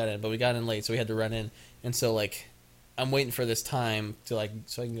before we got in, but we got in late, so we had to run in. And so, like, I'm waiting for this time so I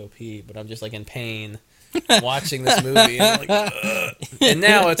can go pee, but I'm just, like, in pain watching this movie. And, I'm like, ugh. And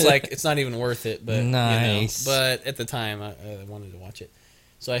now it's, like, it's not even worth it. But, nice. But at the time, I wanted to watch it.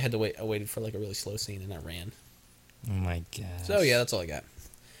 So I had to wait. I waited for, like, a really slow scene, and I ran. Oh, my gosh. So, yeah, that's all I got.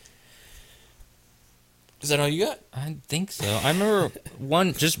 Is that all you got? I think so. I remember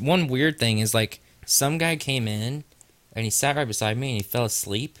one weird thing is, like, some guy came in, and he sat right beside me, and he fell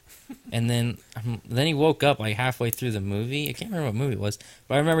asleep. And then he woke up like halfway through the movie. I can't remember what movie it was,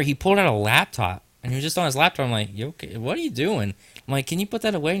 but I remember he pulled out a laptop and he was just on his laptop. I'm like, "You okay? What are you doing?" I'm like, "Can you put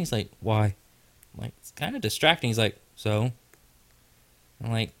that away?" And he's like, "Why?" I'm like, "It's kind of distracting." He's like, "So?"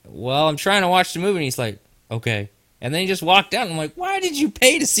 I'm like, "Well, I'm trying to watch the movie." And he's like, "Okay." And then he just walked out. And I'm like, "Why did you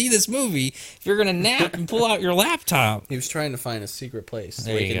pay to see this movie if you're gonna nap and pull out your laptop?" He was trying to find a secret place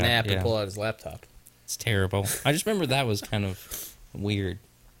There where he you could go, nap and yeah. pull out his laptop. It's terrible. I just remember that was kind of weird.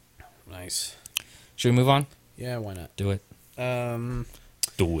 Nice. Should we move on? Yeah, why not? Do it.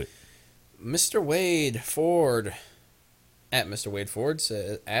 Do it. Mr. Wade Ford, at Mr. Wade Ford,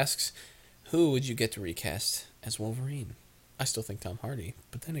 asks, who would you get to recast as Wolverine? I still think Tom Hardy,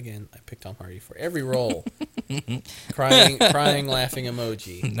 but then again, I picked Tom Hardy for every role. crying, laughing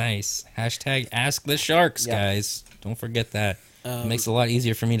emoji. Nice. Hashtag Ask the Sharks, guys. Don't forget that. It makes it a lot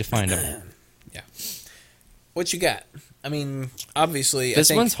easier for me to find them. Yeah. What you got? I mean, obviously,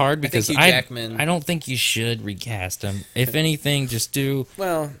 this one's hard because Hugh Jackman, I don't think you should recast him. If anything, just do.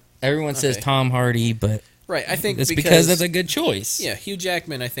 Well, everyone says Tom Hardy, but right. I think it's because that's a good choice. Yeah, Hugh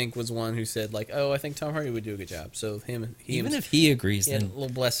Jackman, I think, was one who said like, "Oh, I think Tom Hardy would do a good job." So even if he agrees, then then a little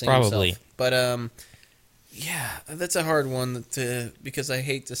blessing probably. Himself. But yeah, that's a hard one because I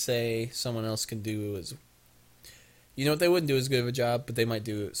hate to say someone else can do as. You know what, they wouldn't do as good of a job, but they might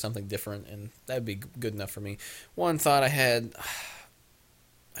do something different, and that would be good enough for me. One thought I had,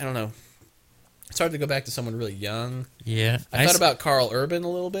 I don't know. It's hard to go back to someone really young. Yeah. I thought about Carl Urban a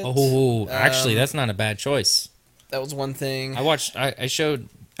little bit. Oh, actually, that's not a bad choice. That was one thing. I showed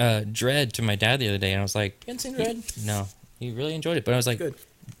Dredd to my dad the other day, and I was like... You hadn't seen Dredd? No. He really enjoyed it, but I was like, good.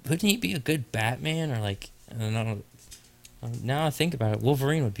 Wouldn't he be a good Batman? Or like, I don't know. Now I think about it,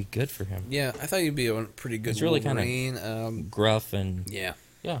 Wolverine would be good for him. Yeah, I thought he'd be a pretty good He's really Wolverine. Gruff and... Yeah.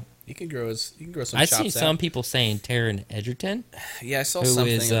 Yeah. He can grow some I've chops seen some people saying Taron Egerton. Yeah, I saw who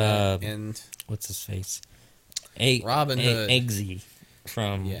something is, of that, and What's his face? Robin Hood. Eggsy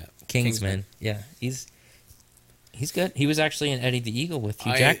from Yeah, Kingsman. Yeah, he's good. He was actually in Eddie the Eagle with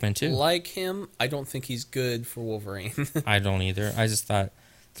Hugh Jackman too. I like him. I don't think he's good for Wolverine. I don't either. I just thought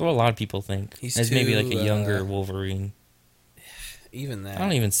that's what a lot of people think. He's As maybe like too, a younger Wolverine. Even that. I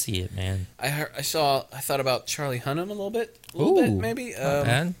don't even see it, man. I thought about Charlie Hunnam a little bit, maybe. Not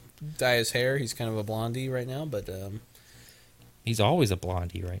bad. Dye his hair. He's kind of a blondie right now, but He's always a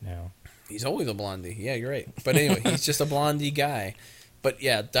blondie right now. he's always a blondie. Yeah, you're right. But anyway, he's just a blondie guy. But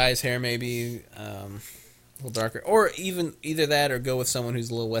yeah, dye his hair maybe a little darker, or even either that, or go with someone who's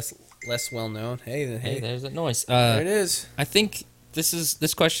a little less well known. Hey, There's that noise. there it is. I think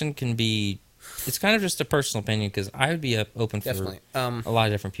this question can be. It's kind of just a personal opinion because I would be open for Definitely. a lot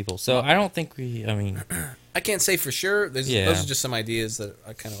of different people. So I don't think I mean, I can't say for sure. Those are just some ideas that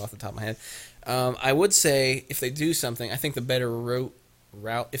are kind of off the top of my head. I would say if they do something, I think the better route,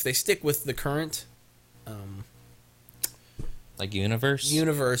 if they stick with the current like universe.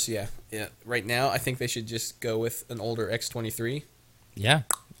 yeah. Right now, I think they should just go with an older X-23. Yeah,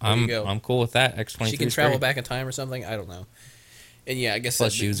 go. I'm cool with that. X-23. She can travel back in time or something. I don't know. And yeah, I guess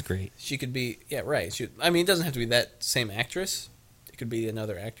Plus, she was great. She could be right. I mean, it doesn't have to be that same actress. It could be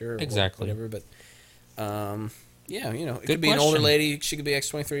another actor, or exactly. whatever. But yeah, it Good could be an older question. lady. She could be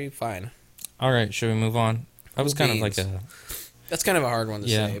X-23. Fine. All right, should we move on? That was kind of like That's kind of a hard one to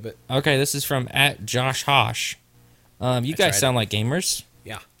say, but okay. This is from @JoshHosh. You guys sound like gamers.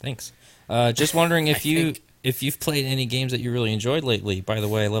 Yeah. Thanks. Just wondering if you've played any games that you really enjoyed lately. By the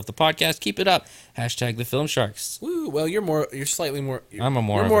way, I love the podcast. Keep it up. #the Film Sharks. Woo, well, you're slightly more. I'm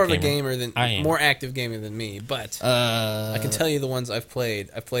more of a gamer than I am. more active gamer than me, but I can tell you the ones I've played.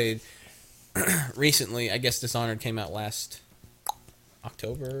 I've played recently. I guess Dishonored came out last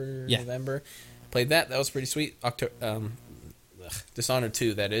October, November. Played that. That was pretty sweet. Dishonored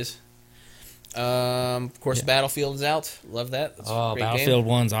 2, that is. Of course, Battlefield is out. Love that. That's a great Battlefield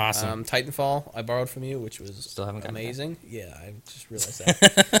game. 1's awesome. Titanfall I borrowed from you, which was Still haven't gotten amazing. Yeah, I just realized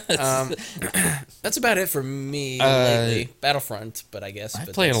that. That's about it for me lately. Battlefront, but I guess. I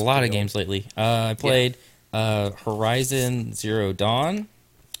played a lot of games lately. I played Horizon Zero Dawn.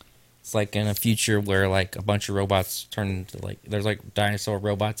 It's like in a future where like a bunch of robots turn into like there's like dinosaur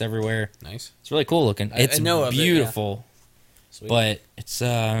robots everywhere. Nice. It's really cool looking. It's beautiful, but it's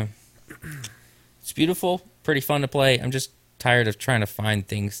beautiful, pretty fun to play. I'm just tired of trying to find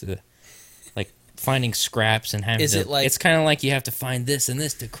things to like finding scraps and having. It's kind of like you have to find this and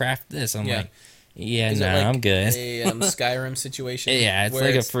this to craft this. I'm like, I'm good. A Skyrim situation. Yeah, it's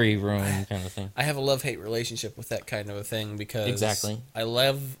like a free roam kind of thing. I have a love-hate relationship with that kind of a thing because I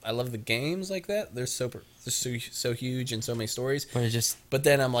love the games like that. They're so huge and so many stories. But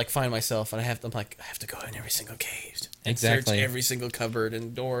then I'm like find myself and I have to go in every single cave. And search every single cupboard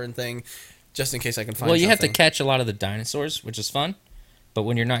and door and thing just in case I can find something. You have to catch a lot of the dinosaurs, which is fun. But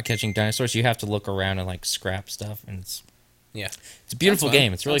when you're not catching dinosaurs, you have to look around and like scrap stuff and it's a beautiful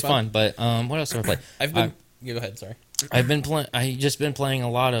game. It's really fun. But what else have I played? Go ahead. Sorry. I just been playing a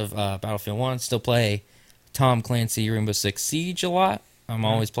lot of Battlefield 1. Still play Tom Clancy Rainbow Six Siege a lot. I'm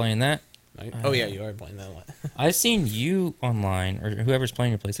always playing that. Oh yeah, you are playing that a lot. I've seen you online or whoever's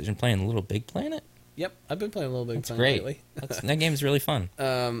playing your PlayStation playing Little Big Planet. Yep, I've been playing Little Big Planet lately. That game is really fun.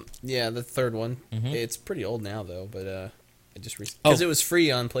 The third one. Mm-hmm. It's pretty old now though, but I just because it was free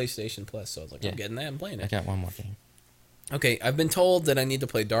on PlayStation Plus, so I was like, I'm getting that. I'm playing it. I got one more game. Okay, I've been told that I need to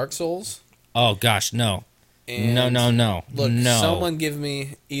play Dark Souls. Oh gosh, no. And no. Look, someone give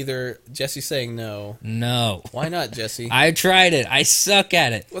me either Jesse saying no. No. Why not, Jesse? I tried it. I suck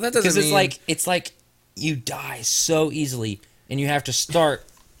at it. Well, that doesn't mean... Because it's like you die so easily, and you have to start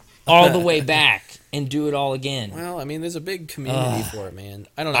all the way back and do it all again. Well, I mean, there's a big community for it, man.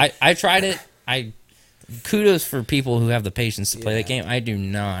 I don't know. I tried it. Kudos for people who have the patience to play that game. I do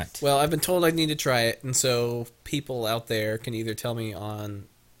not. Well, I've been told I need to try it, and so people out there can either tell me on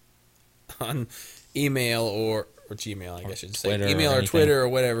email or Gmail, I guess I should say. Email or Twitter or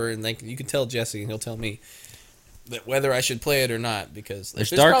whatever, and you can tell Jesse, and he'll tell me that whether I should play it or not, because there's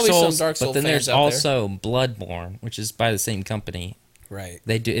Dark probably Souls, some Dark Souls but then fans there's also Bloodborne, which is by the same company. Right.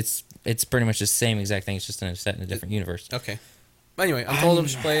 They do. It's pretty much the same exact thing. It's just set in a different universe. Okay. Anyway, I'm told I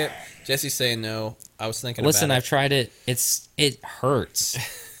should play it. Jesse's saying no. I was thinking about it. I've tried it. It hurts.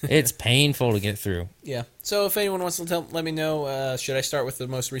 It's painful to get through. Yeah. So if anyone wants to let me know, should I start with the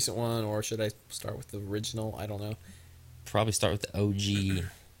most recent one or should I start with the original? I don't know. Probably start with the OG.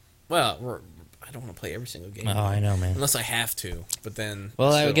 Well, I don't want to play every single game. Oh, I know, man. Unless I have to, but then...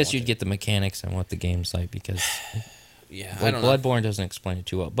 Well, I guess you'd get the mechanics and what the game's like because... Yeah, I Like don't know. Bloodborne doesn't explain it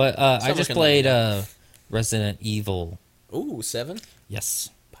too well. But I Someone just can let me played Resident Evil. Ooh, 7. Yes,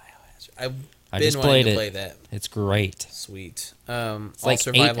 I've I been just wanting played to it. play that. It's great. Sweet. It's all like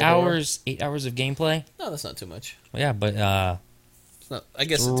survival 8 horror? hours. 8 hours of gameplay. No, that's not too much. Well, yeah, but It's not. I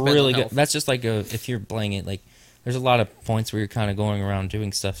guess it's it depends really on good. how. That's just like if you're playing it, like there's a lot of points where you're kind of going around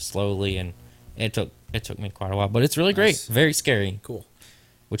doing stuff slowly, and it took me quite a while, but it's really Nice. great, very scary, Cool.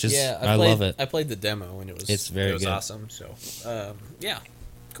 which is Yeah, I played, love it. I played the demo and it It's very was good. awesome. So, yeah,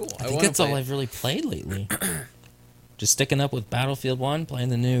 cool. I think wanna that's all play it. I've really played lately. Just sticking up with Battlefield 1, playing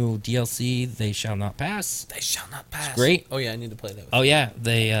the new DLC, They Shall Not Pass. They shall not pass. great. Oh yeah, I need to play that. Oh yeah,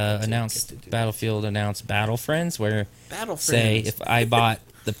 they get announced to do that. Battlefield announced Battle Friends, where Battle say Friends. if I bought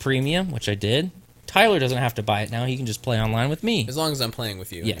the premium, which I did, Tyler doesn't have to buy it now. He can just play online with me. As long as I'm playing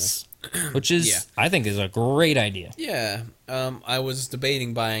with you. Yes, which is Yeah. I think is a great idea. Anyway. Yeah. I was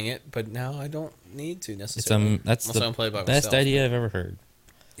debating buying it, but now I don't need to necessarily. That's Also, I'm the playing by best myself. idea I've ever heard.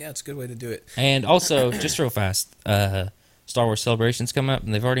 Yeah, it's a good way to do it. And also, just real fast, Star Wars Celebration's coming up,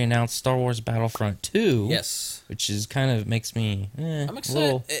 and they've already announced Star Wars Battlefront 2. Yes. Which is kind of makes me I'm a excited.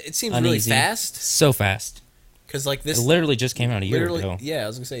 little It seems uneasy. really fast So fast. because like It this literally just came out a year literally. ago. Yeah, I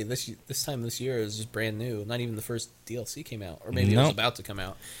was gonna say this time this year is just brand new. Not even the first DLC came out, or maybe it was Nope. about to come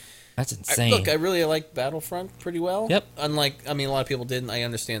out. That's insane. Look, I really like Battlefront pretty well. Yep. Unlike, I mean, a lot of people didn't. I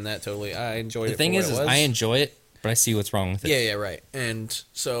understand that totally. I enjoyed The it. thing for is what it was. I enjoy it, but I see what's wrong with it. Yeah, right. And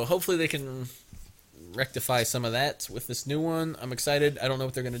so hopefully they can rectify some of that with this new one. I'm excited. I don't know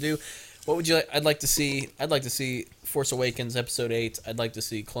what they're gonna do. What would you like? I'd like to see Force Awakens Episode 8. I'd like to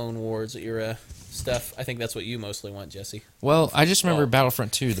see Clone Wars era stuff. I think that's what you mostly want, Jesse. Well, I just remember Well-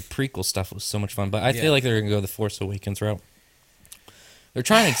 Battlefront 2, the prequel stuff was so much fun, but I Yeah. feel like they're going to go the Force Awakens route. They're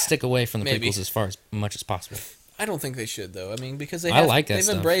trying to stick away from the Maybe. prequels as far as much as possible. I don't think they should though. I mean, because I like that they've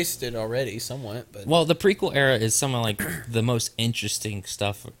stuff. embraced it already somewhat, but Well, the prequel era is some of like the most interesting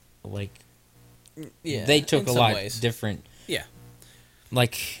stuff. Like yeah, they took in a some lot ways. different. Yeah.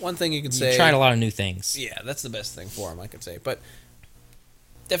 Like One thing you could you say, tried a lot of new things. yeah, that's the best thing for them, I could say. But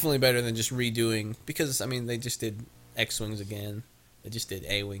definitely better than just redoing, because I mean they just did X-wings again. They just did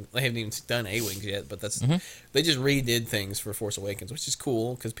A-wing. They haven't even done A-wings yet, but that's Mhm. they just redid things for Force Awakens, which is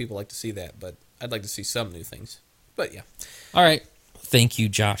cool because people like to see that. But I'd like to see some new things. But yeah, All right. Thank you,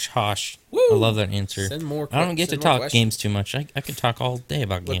 Josh Hosh. Woo! I love that answer. Send more. I don't get to send more talk questions. games too much. I could talk all day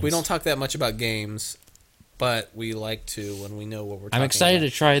about games. Look, we don't talk that much about games, but we like to when we know what we're. I'm talking excited about.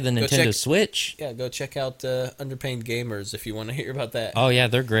 to try the Go Nintendo check- Switch. Yeah, go check out Underpaid Gamers if you want to hear about that. Oh yeah,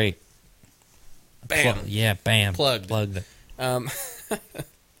 they're great. Bam. Yeah, bam. Plugged. Plugged.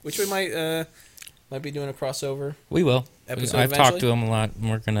 Which we might be doing a crossover We will. episode I've eventually? talked to them a lot, and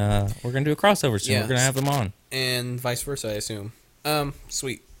we're gonna do a crossover soon. Yeah. We're gonna have them on. and vice versa, I assume.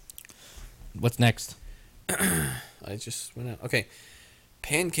 Sweet. What's next? I just went out. Okay.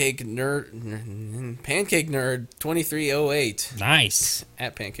 Pancake Nerd 2308 Nice.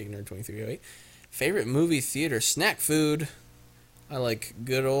 at Pancake Nerd 2308. Favorite movie theater snack food? I like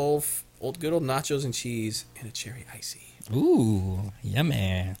good old nachos and cheese and a cherry icy. Ooh,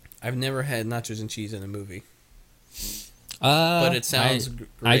 yummy. I've never had nachos and cheese in a movie, But but it sounds great.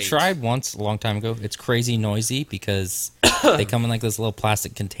 I tried once a long time ago. It's crazy noisy because they come in like this little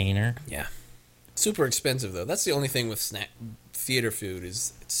plastic container. Yeah. Super expensive though. That's the only thing with snack theater food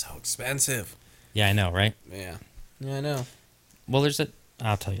is it's so expensive. Yeah, I know, right? Yeah. Yeah, I know. Well,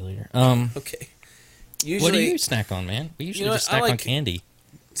 I'll tell you later. Okay. What do Usually, you snack on, man? We usually know just what? I snack on like- candy.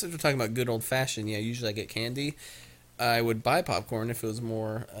 since we're talking about good old fashioned, yeah, usually I get candy. I would buy popcorn if it was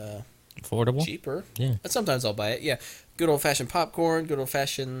more Affordable. cheaper. Yeah. But sometimes I'll buy it. Yeah. Good old fashioned popcorn, good old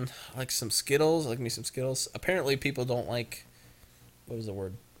fashioned I like some Skittles. I like me some Skittles. Apparently people don't like what was the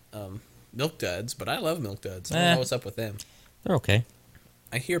word? Milk duds, but I love milk duds. I don't know what's up with them. They're okay.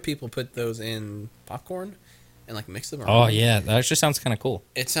 I hear people put those in popcorn and like mix them around. Oh yeah, that actually sounds kind of cool.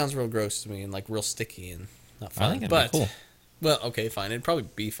 It sounds real gross to me and like real sticky and not I fun. think it'd but be cool. well, okay, fine. It'd probably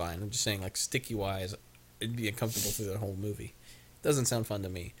be fine. I'm just saying, like sticky wise, it'd be uncomfortable through the whole movie. Doesn't sound fun to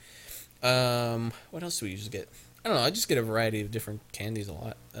me. What else do we usually get? I don't know. I just get a variety of different candies a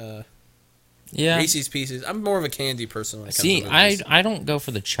lot. Yeah. Reese's Pieces. I'm more of a candy person when it comes See, to movies. I don't go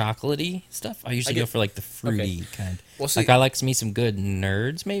for the chocolatey stuff. I usually I go get- for like the fruity kind. Well, see, Like I like me some good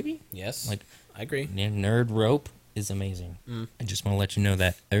nerds, maybe. yes, like- I agree. Yeah, nerd rope is amazing. Mm. I just want to let you know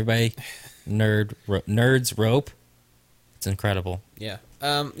that everybody, nerds rope, it's incredible. Yeah.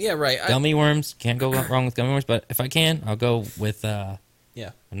 Yeah. Right. Gummy worms, can't go wrong with gummy worms. But if I can, I'll go with Yeah. a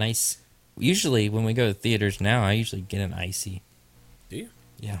nice. Usually when we go to theaters now, I usually get an icy. Do you?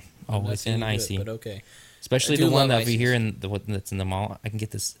 Yeah, I'm not always seeing an you do it, icy. but okay. Especially I do the one love that we ices. hear in the one that's in the mall. I can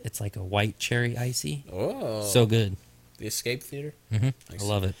get this. It's like a white cherry icy. Oh. So good. The Escape Theater. I Nice.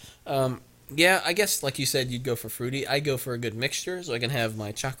 love it. Yeah, I guess like you said, you'd go for fruity. I go for a good mixture, so I can have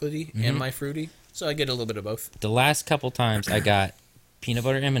my chocolatey and my fruity. So I get a little bit of both. The last couple times I got peanut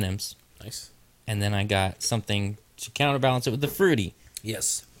butter M&Ms, Nice. and then I got something to counterbalance it with the fruity.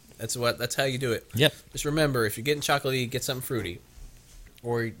 Yes, that's how you do it. Yep. Just remember, if you're getting chocolatey, get something fruity,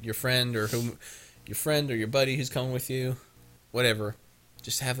 or your friend or your buddy who's coming with you, whatever.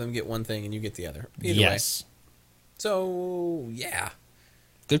 Just have them get one thing and you get the other. Either way. Yes. So yeah,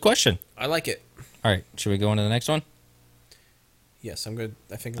 Good question. I like it. All right, should we go on to the next one? Yes, I'm good.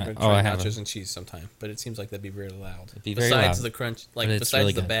 I think I'm going to Oh, I try have nachos and cheese sometime, but it seems like that'd be very loud. It'd be very besides loud, the crunch, like but it's besides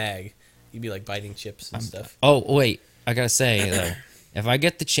really the good. bag, you'd be like biting chips and stuff. Oh, wait. I got to say, though, if I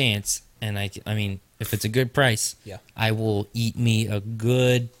get the chance, and I mean, if it's a good price, Yeah. I will eat me a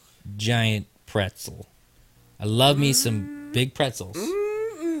good giant pretzel. I love me some big pretzels.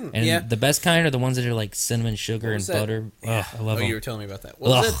 And Yeah. the best kind are the ones that are like cinnamon sugar and was that? butter. Ugh, I love Oh, them. you were telling me about that.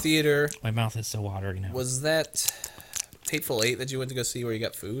 Was Ugh. that theater? My mouth is so watery now. Was that Hateful Eight that you went to go see where you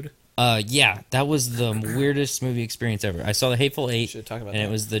got food? Yeah, that was the weirdest movie experience ever. I saw The Hateful Eight, Should talk about and that.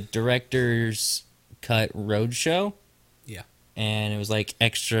 it was the director's cut roadshow. Yeah. And it was like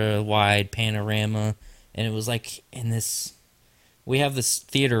extra wide panorama, and it was like in this. We have this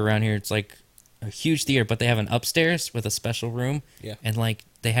theater around here. It's like a huge theater, but they have an upstairs with a special room. Yeah. And like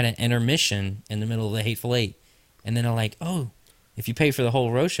they had an intermission in the middle of The Hateful Eight, and then they're like, "Oh, if you pay for the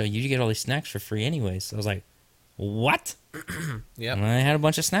whole roadshow, you get all these snacks for free anyways." So I was like, "What?" Yep. And I had a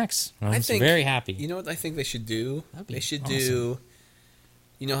bunch of snacks. I was very happy. You know what I think they should do? That'd be They should awesome. do.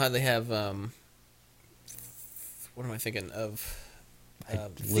 You know how they have. What am I thinking of?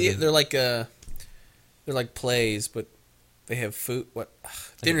 They're like plays, but they have food. What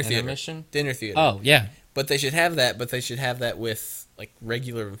dinner an theater? intermission? Dinner theater. Oh yeah, But they should have that. But they should have that with like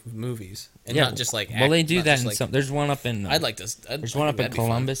regular movies and yeah. not just like. Well, they do not that just in like, some. There's one up in. I'd like to. There's one up in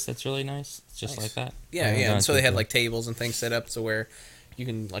Columbus that's really nice. It's just Nice. like that. Yeah, I haven't yeah. gone And so to they it have though. like tables and things set up so where you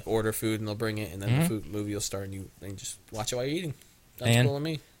can like order food and they'll bring it, and then the food movie will start and you just watch it while you're eating. That's Man. cool to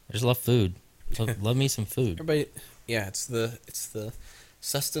me. I just love food. Love me some food. Everybody, yeah, it's the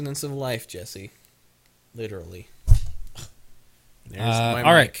sustenance of life, Jesse. Literally. There's my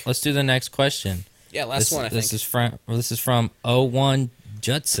All right, mic. let's do the next question. Yeah, last one. I think. This is from 01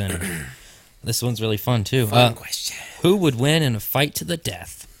 Judson. This one's really fun too. Fun question. Who would win in a fight to the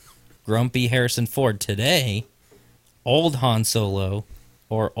death? Grumpy Harrison Ford today, old Han Solo,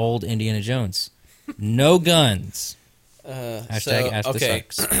 or old Indiana Jones? No guns. Hashtag Ask the okay.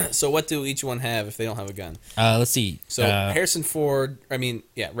 Sucks. So what do each one have if they don't have a gun? Let's see. So Harrison Ford. I mean,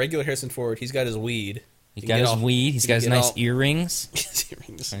 yeah, regular Harrison Ford. He's got his weed. He's You got get his all- weed. He's you got his get nice all- earrings.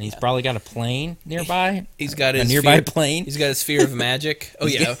 And he's probably got a plane nearby. He's got a his nearby fear- plane. He's got his fear of magic. Oh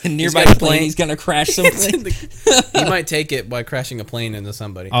yeah, a He's nearby got a plane. He's gonna crash It's in something. he might take it by crashing a plane into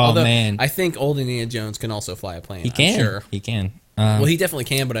somebody. Oh, Although, man. I think old Indiana Jones can also fly a plane. He can. I'm sure. He can. Well, he definitely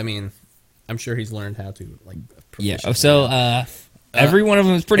can, but I mean, I'm sure he's learned how to like. Yeah. proficiently. So every one of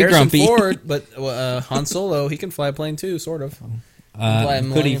them is pretty Harrison grumpy. Ford, but Han Solo, he can fly a plane too, sort of. Fly a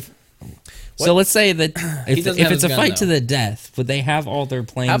could he? Millennium- So let's say that if doesn't have it's his a gun, fight to though. the death, would they have all their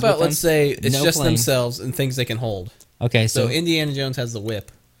planes? How about with let's them? say it's No just plane. themselves and things they can hold. Okay, So so Indiana Jones has the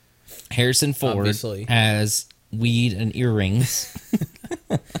whip. Harrison Ford Obviously. has weed and earrings.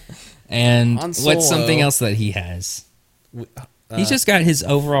 And Han what's something Solo- else that he has? W- He's just got his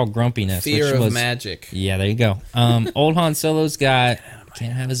overall grumpiness. Fear which of was, magic. Yeah, there you go. Old Han Solo's got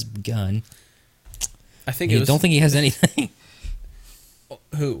can't have his gun. I think I it was don't think he has anything.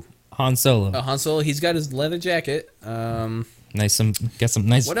 who Han Solo. Han Solo. He's got his leather jacket. Got some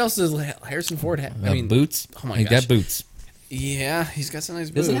nice What else does Harrison Ford have? I mean, boots. oh my He's gosh. got boots. yeah, he's got some nice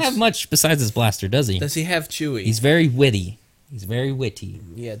boots. Doesn't have much besides his blaster, does he? Does he have Chewie? He's very witty. He's very witty.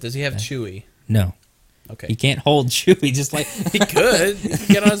 Yeah. Does he have Chewie? No, Okay. he can't hold Chewie. Just like He could. He could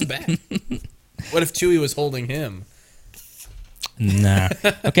get on his back. What if Chewie was holding him? nah.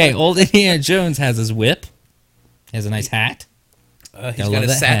 Okay, old Indiana Jones has his whip. He has a nice hat. He's Gotta got love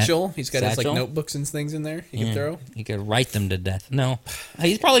his that hat. satchel. He's got his Satchel. like notebooks and things in there. He Yeah. can throw. He could write them to death. No,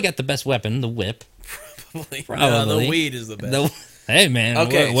 he's probably got the best weapon, the whip. Probably. No, Probably. the weed is the best. Hey man,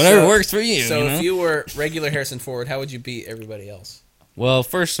 Okay, whatever so- works for you. So you know? if you were regular Harrison Ford, how would you beat everybody else? Well,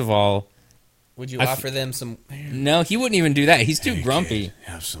 first of all, Would you I f- offer them some? no, he wouldn't even do that. He's too grumpy.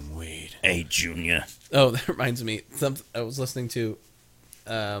 Have some weed. Hey, Junior. Oh, that reminds me. I was listening to,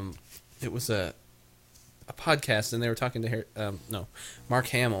 it was a podcast, and they were talking to Mark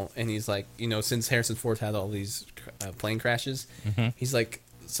Hamill, and he's like, since Harrison Ford had all these plane crashes, he's like,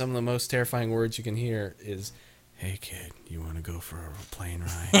 some of the most terrifying words you can hear is, Hey kid, you want to go for a plane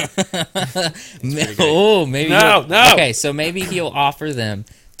ride? Oh, maybe. No, no. Okay, so maybe he'll offer them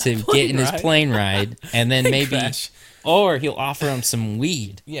to get in his ride? plane ride, and then maybe, Crash. or he'll offer them some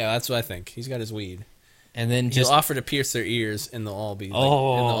weed, Yeah, that's what I think. He's got his weed. and then He'll just offer to pierce their ears, and they'll all be and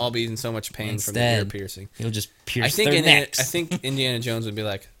Oh. they'll all be in so much pain from the ear Instead, piercing. he'll just pierce I think their necks. I think Indiana Jones would be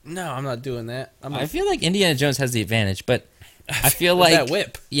like, "No, I'm not doing that. I feel like Indiana Jones has the advantage, but I feel with like that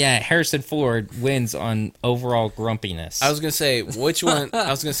whip." yeah, Harrison Ford wins on overall grumpiness. I was gonna say which one. I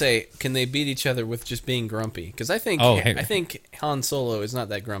was gonna say, can they beat each other with just being grumpy? Because I think I think Han Solo is not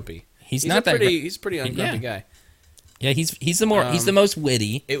that grumpy. he's not that. He's a pretty ungrumpy guy. Yeah, he's the most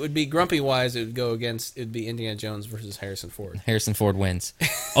witty. It would be grumpy wise. It would go against. It would be Indiana Jones versus Harrison Ford. Harrison Ford wins.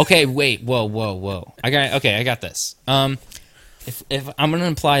 Okay, wait, whoa. I got this. If I'm gonna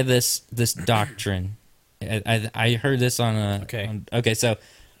imply this doctrine, I heard this on a okay. So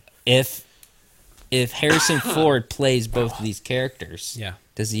if Harrison Ford plays both of these characters, Yeah.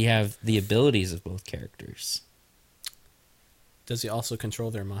 does he have the abilities of both characters? Does he also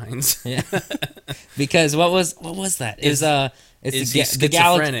control their minds? Yeah. Because what was that? It was is it's he the galaxy.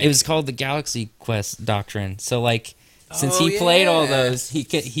 schizophrenic? It was called the Galaxy Quest doctrine. So like, since Oh, he played all yeah. those,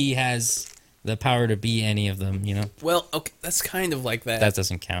 he has the power to be any of them. You know, Well, okay, that's kind of like that. that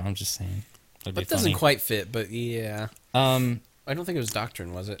doesn't count. I'm just saying. That'd be That doesn't funny. quite fit, but yeah. Um, I don't think it was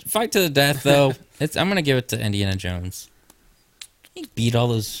Doctrine, was it? fight to the death though. I'm gonna give it to Indiana Jones. He beat all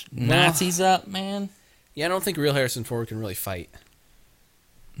those Nazis up, man. Yeah, I don't think real Harrison Ford can really fight.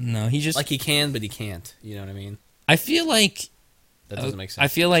 No, he just Like he can, but he can't. You know what I mean? I feel like That doesn't make sense. I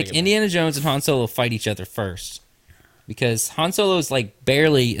feel like Take it back. Indiana Jones and Han Solo fight each other first, because Han Solo is like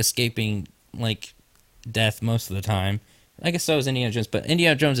barely escaping like death most of the time. I guess so is Indiana Jones, but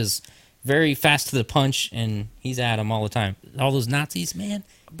Indiana Jones is very fast to the punch, and he's at him all the time. All those Nazis, man,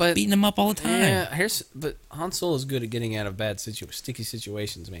 but beating them up all the time. yeah, but Han Solo is good at getting out of sticky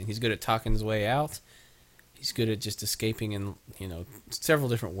situations, man. He's good at talking his way out. He's good at just escaping in several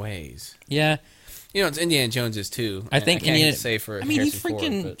different ways. Yeah, It's Indiana Jones is too. I think I can't Indiana. say for I mean, Harrison he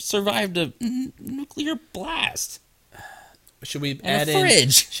freaking Ford, survived a nuclear blast. but should we And add a in?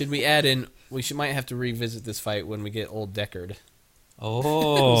 fridge. Should we add in? Might have to revisit this fight when we get old Deckard.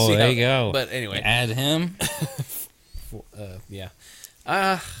 Oh, See there how- you go. But anyway, Add him. yeah.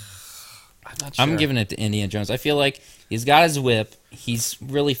 I'm not sure. I'm giving it to Indiana Jones. I feel like he's got his whip. He's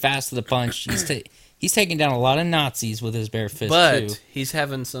really fast to the punch. He's taking down a lot of Nazis with his bare fist But too. he's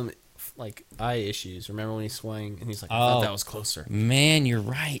having some like eye issues. Remember when he swung and he's like, I thought Oh. that was closer. Man, you're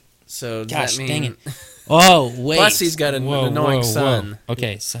right. So does Gosh, that mean? dang it. Oh, wait. Plus, he's got an annoying son.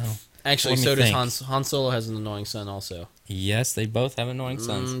 Okay, so Actually, Let me so does think. Han Solo has an annoying son also. yes, they both have annoying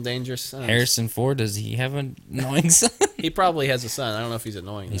sons. Dangerous sons. Harrison Ford, does he have an annoying son? He probably has a son. I don't know if he's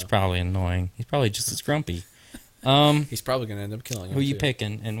annoying. He's though. probably annoying. He's probably just as grumpy. He's probably gonna end up killing him. Who you too.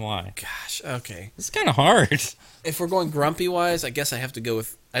 picking and why? Gosh. Okay. It's kind of hard. If we're going grumpy wise, I guess I have to go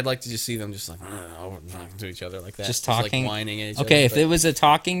with. I'd like to just see them just like talking to each other like that. Just talking? like whining at each Okay, other. if it was a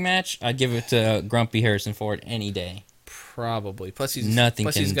talking match, I'd give it to grumpy Harrison Ford any day. Probably. Plus, he's Nothing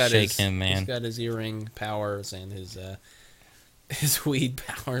plus can he's got shake his, him, man. He's got his earring powers and his weed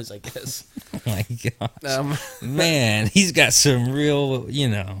powers, I guess. Oh my gosh. Um, Man, he's got some real,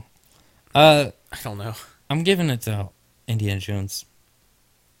 I don't know. I'm giving it to Indiana Jones.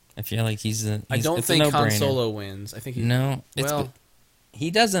 I feel like I don't it's a think Han no-brainer. Solo wins. I think he. No, he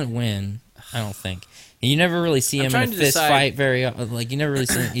doesn't win. I don't think. You never really see I'm him in trying a to fist decide- fight very. Like you never really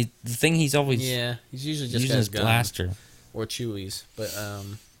see the thing. He's always Yeah, he's usually just using got his his gun blaster. or Chewies. But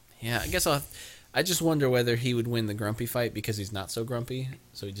yeah, I guess I just wonder whether he would win the grumpy fight because he's not so grumpy,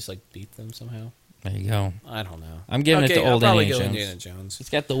 so he just like beat them somehow. There you go. I don't know. I'm giving it to I'll old probably Indiana go Jones. Indiana Jones, He's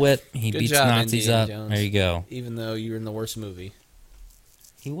got the whip. He Good beats job, Nazis Indiana up. Jones. There you go. even though you're in the worst movie.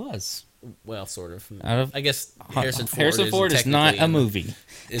 He was. Well, sort of. Out of- I guess Harrison Harrison Ford, Ford is not a movie.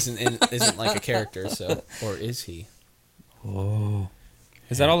 Isn't like a character. So, or is he? Oh.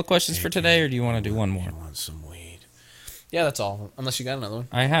 Is that all the questions for today, or do you want to do one more? I want some weed. Yeah, that's all. Unless you got another one.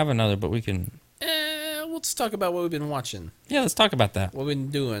 I have another, but we can. Let's talk about what we've been watching. Yeah, let's talk about that. What we've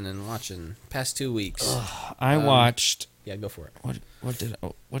been doing and watching past 2 weeks. I watched. Yeah, go for it. What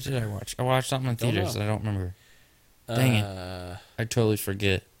did I watch? I watched something in Don't theaters know. that I don't remember. Dang it. it. I totally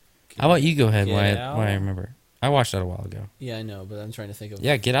forget. How about you go ahead? Get Why Out? I remember. I watched that a while ago. Yeah, I know, but I'm trying to think of.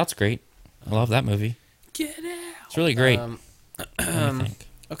 Yeah, Get Out's great. I love that movie. Get out. It's really great. What do you think?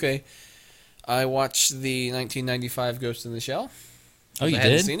 Okay. I watched the 1995 Ghost in the Shell. Oh, you I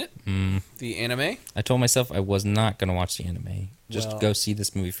hadn't did? seen it. Mm. The anime. I told myself I was not going to watch the anime. Just Well- go see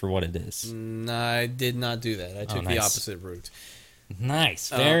this movie for what it is. I did not do that. I took the nice. opposite route.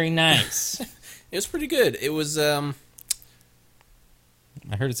 Nice. Oh. Very nice. It was pretty good. It was I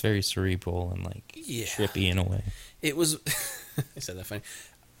heard it's very cerebral and like yeah. trippy in a way. It was. I said that funny.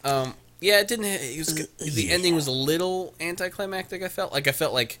 Yeah, it didn't. It was the ending was a little anticlimactic. I felt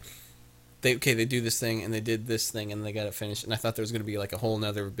like they do this thing and they did this thing and they got it finished, and I thought there was going to be like a whole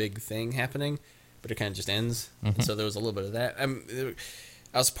nother big thing happening, but it kind of just ends. Mm-hmm. So there was a little bit of that.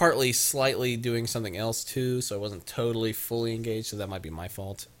 I was partly slightly doing something else too, so I wasn't totally fully engaged. So that might be my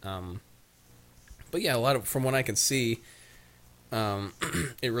fault. But yeah, a lot of from what I can see,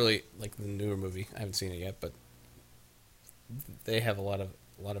 it really like the newer movie. I haven't seen it yet, but they have a lot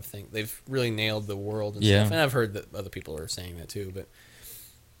of things. They've really nailed the world and stuff. And I've heard that other people are saying that too. But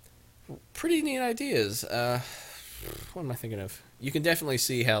pretty neat ideas. What am I thinking of? You can definitely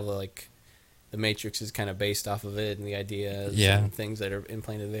see how the Matrix is kind of based off of it and the ideas and things that are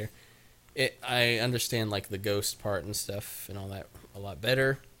implanted there. I understand like the ghost part and stuff and all that a lot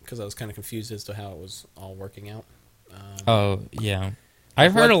better because I was kind of confused as to how it was all working out.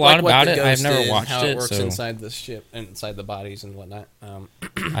 I've heard a lot about it. I've never watched how it it. works So inside the ship and inside the bodies and whatnot.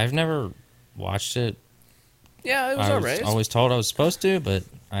 I've never watched it. Yeah, it was alright. I was always told I was supposed to, but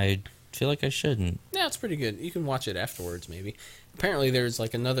I feel like I shouldn't. Yeah, it's pretty good. You can watch it afterwards, maybe. Apparently, there's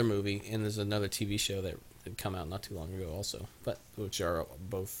like another movie and there's another TV show that had come out not too long ago, also, but which are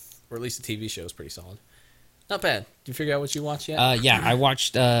both, or at least the TV show is pretty solid. Not bad. Did you figure out what you watched yet? Yeah, I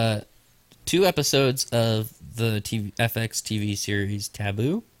watched 2 episodes of the FX TV series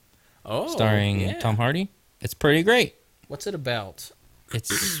Taboo, starring Tom Hardy. It's pretty great. What's it about?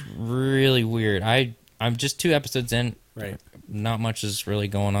 It's really weird. I'm just 2 episodes in. Right. Not much is really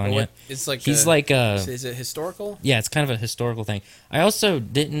going on yet. It's like he's is it historical? Yeah, it's kind of a historical thing. I also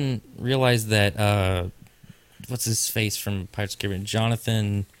didn't realize that what's his face from Pirates of the Caribbean?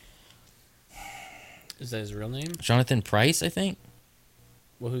 Jonathan. Is that his real name? Jonathan Pryce, I think.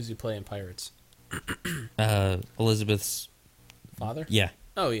 Well, who's he playing Pirates? Elizabeth's father? Yeah.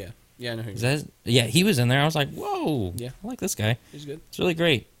 Oh, yeah. Yeah, I know who Yeah, he was in there. I was like, whoa. Yeah. I like this guy. He's good. It's really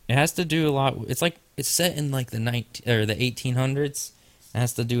great. It has to do a lot. It's set in like the 1800s. It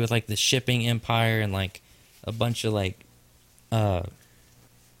has to do with like the shipping empire and like a bunch of like.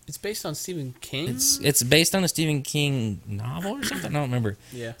 It's based on Stephen King? It's based on a Stephen King novel or something. I don't remember.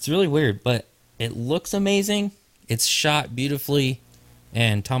 Yeah. It's really weird, but it looks amazing. It's shot beautifully,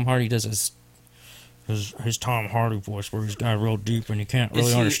 and Tom Hardy does his Tom Hardy voice where he's got real deep and you can't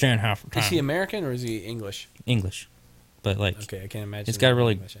really understand half the time. Is he American or is he English? English, but like okay, I can't imagine. It's got a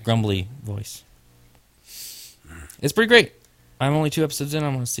really grumbly voice. It's pretty great. I'm only 2 episodes in.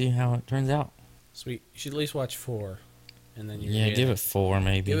 I'm gonna see how it turns out. Sweet. You should at least watch 4, and then give it 4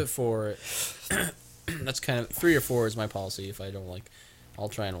 maybe. Give it 4. That's kind of 3 or 4 is my policy. If I don't like, I'll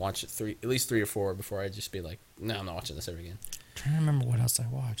try and watch it at least 3 or 4 before I just be like, no, I'm not watching this ever again. I'm trying to remember what else I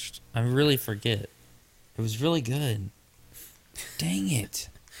watched. I really forget. It was really good. Dang it.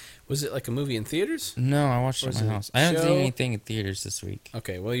 Was it like a movie in theaters? No, I watched it at my house. I haven't seen anything in theaters this week.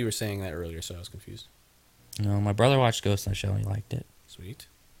 Okay, well, you were saying that earlier, so I was confused. No, my brother watched Ghost in the Shell and he liked it. Sweet.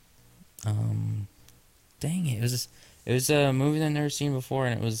 Dang it. It was a movie that I'd never seen before,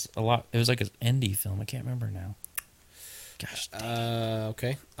 and it was like an indie film. I can't remember now. Gosh.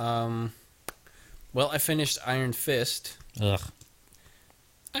 Okay. Well, I finished Iron Fist. Ugh.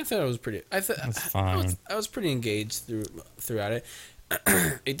 I thought it was pretty. That's fine. I was pretty engaged throughout it.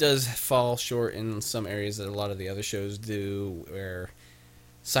 It does fall short in some areas that a lot of the other shows do, where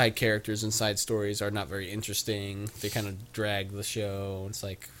side characters and side stories are not very interesting. They kind of drag the show. It's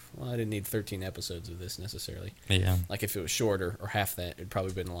like, well, I didn't need 13 episodes of this necessarily. Yeah. Like if it was shorter or half that, it'd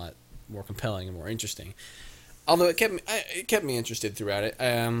probably been a lot more compelling and more interesting. Although it kept me interested throughout it.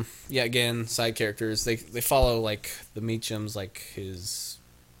 Yeah, again, side characters. They follow like the Meachums, like his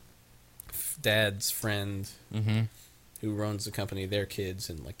dad's friend who runs the company, their kids,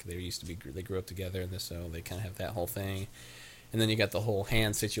 and like they grew up together, and so they kind of have that whole thing. And then you got the whole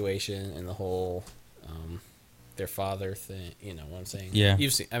hand situation and the whole their father thing. You know what I'm saying? Yeah.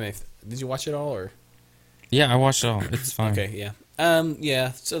 You've seen? I mean, did you watch it all or? Yeah, I watched it all. It's fine. Okay. Yeah.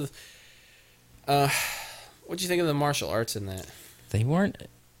 Yeah. So, what'd you think of the martial arts in that? They weren't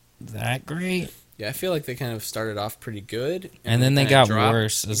that great. Yeah, I feel like they kind of started off pretty good, and then they got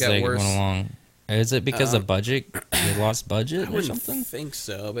worse as they went along. Is it because of budget? They lost budget or something? I think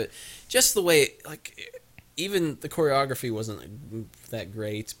so, but just the way, like, even the choreography wasn't that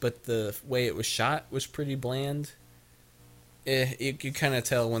great, but the way it was shot was pretty bland. You could kind of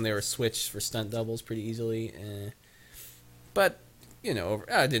tell when they were switched for stunt doubles pretty easily. But, you know,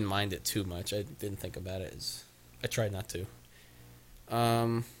 I didn't mind it too much. I didn't think about it I tried not to.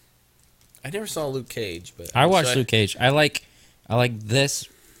 I never saw Luke Cage, but I watched Luke Cage. I like this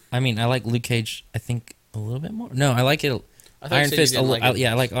I mean, I like Luke Cage. I think a little bit more. No, I like it. I thought you Iron said you Fist. didn't like it.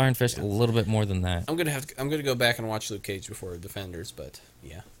 Yeah, I like Iron Fist Yeah. a little bit more than that. I'm gonna go back and watch Luke Cage before Defenders, but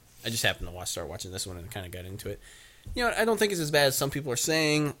yeah, I just happened to start watching this one and kind of got into it. You know, I don't think it's as bad as some people are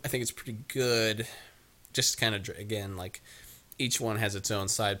saying. I think it's pretty good. Just kind of again, like each one has its own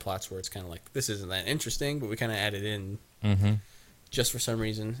side plots where it's kind of like this isn't that interesting, but we kind of added in Mm-hmm. just for some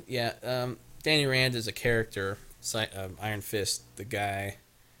reason. Yeah, Danny Rand is a character. Iron Fist, the guy,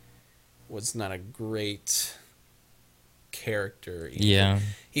 was not a great character. Either. Yeah.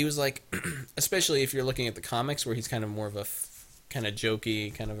 He was like, especially if you're looking at the comics, where he's kind of more of a kind of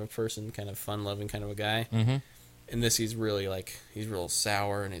jokey kind of a person, kind of fun-loving kind of a guy. Mm-hmm. In this, he's really like he's real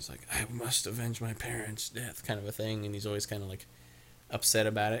sour, and he's like, I must avenge my parents' death, kind of a thing, and he's always kind of like upset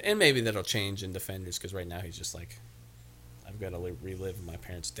about it. And maybe that'll change in Defenders, because right now he's just like, I've got to relive my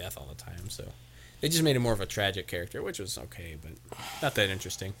parents' death all the time. So they just made him more of a tragic character, which was okay, but not that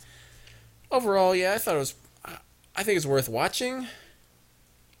interesting. Overall, yeah, I thought it was. I think it's worth watching.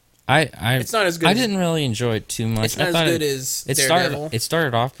 It's not as good. I as, didn't really enjoy it too much. It's not I as thought good as it Daredevil.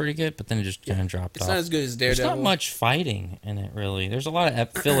 started off pretty good, but then it just kind of dropped It's off. not as good as There's Daredevil. not much fighting in it, really. There's a lot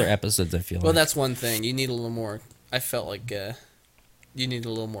of filler episodes, I feel Well, like. that's one thing. You need a little more. I felt like you need a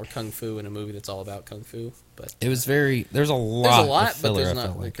little more kung fu in a movie that's all about kung fu. But It was very... There's a lot but of filler, there's I not.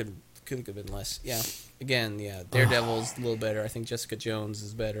 felt There like. could have been less. Yeah. Again, yeah. Daredevil's a little better. I think Jessica Jones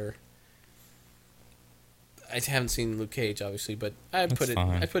is better. I haven't seen Luke Cage, obviously, but I That's put it.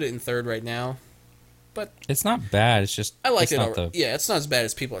 fine. I put it in third right now. But It's not bad. It's just... I like it's it. not Yeah, it's not as bad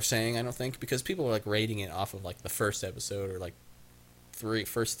as people are saying. I don't think, because people are like rating it off of like the first episode or like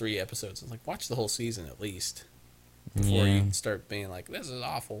first three episodes. It's like, watch the whole season at least before Yeah. you start being like, this is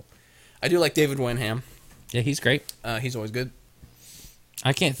awful. I do like David Wenham. Yeah, he's great. He's always good.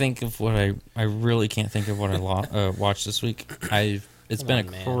 I can't think of what I really can't think of what I watched this week. It's Come been on,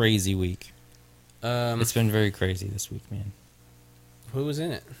 a man. crazy week. Um, It's been very crazy this week, man. who was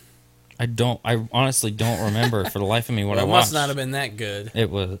in it? I honestly don't remember for the life of me what Well, I it watched. must not have been that good.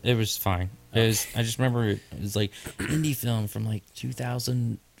 It was fine. I just remember it was like indie film from like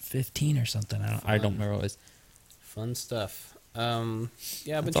 2015 or something. I don't remember what it was. Fun stuff. Yeah, I've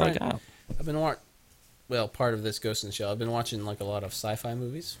been That's all I trying. got. I've been watching. Well, part of this Ghost in the Shell. I've been watching like a lot of sci-fi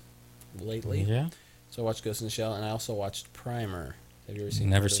movies lately. Yeah. So I watched Ghost in the Shell, and I also watched Primer. Have you ever seen?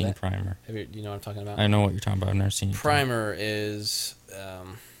 Never heard of seen that? Primer. Do you know what I'm talking about? I know what you're talking about. I've never seen it. Primer is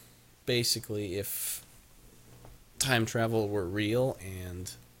basically if time travel were real and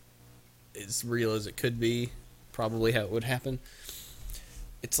as real as it could be, probably how it would happen.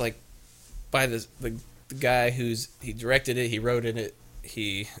 It's like by the guy he directed it, he wrote in it,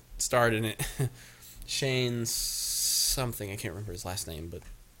 he starred in it. Shane something, I can't remember his last name, but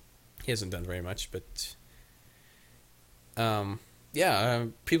he hasn't done very much. But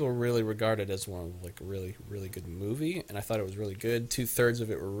people really regard it as one of like a really, really good movie, and I thought it was really good. 2/3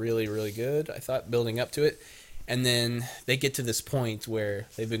 of it were really, really good. I thought building up to it, and then they get to this point where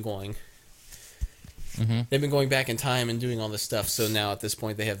they've been going back in time and doing all this stuff. So now at this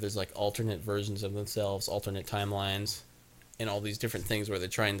point they have there's like alternate versions of themselves, alternate timelines, and all these different things where they're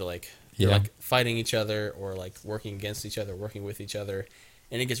trying to like they're Yeah. like fighting each other or like working against each other, working with each other,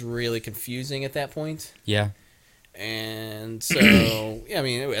 and it gets really confusing at that point. Yeah. And so, yeah, I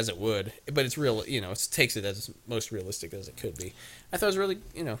mean, as it would, but it's real. It takes it as most realistic as it could be. I thought it was really,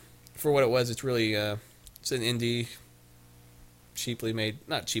 for what it was, it's really, it's an indie,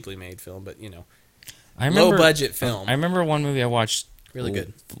 not cheaply made film, but I remember, low budget film. I remember one movie I watched Really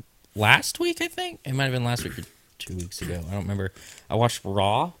good. last week, I think. It might have been last week or 2 weeks ago. I don't remember. I watched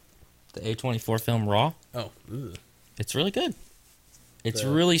Raw, the A24 film Raw. Oh, ugh. It's really good. It's The-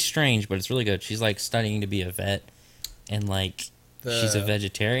 really strange, but it's really good. She's like studying to be a vet, and like she's a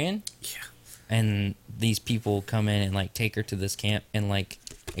vegetarian. Yeah. And these people come in and like take her to this camp and like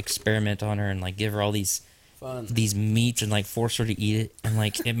experiment on her and like give her all these Fun. meats and like force her to eat it, and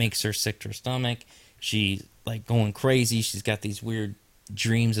like it makes her sick to her stomach. She's like going crazy. She's got these weird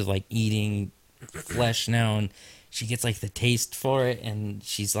dreams of like eating flesh now, and she gets like the taste for it, and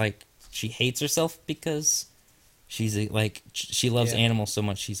she's like she hates herself because she's like she loves Yeah. animals so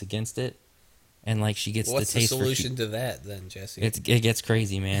much she's against it, and like she gets What's the the taste solution to that then, Jesse? it gets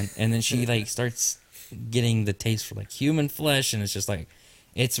crazy, man. And then she like starts getting the taste for like human flesh, and it's just like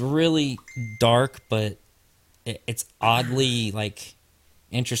it's really dark, but it's oddly like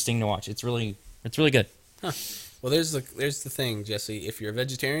interesting to watch. It's really good. Well, there's the thing, Jesse. If you're a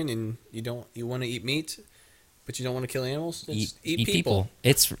vegetarian and you want to eat meat, but you don't want to kill animals, then just eat people.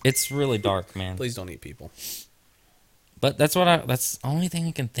 It's really dark, man. Please don't eat people. But that's the only thing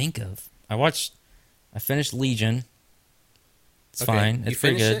I can think of. I finished Legion, It's fine. You It's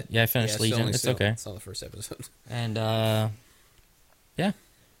pretty finished good. it? Yeah, I finished Legion. It's okay. It's on the first episode. And yeah,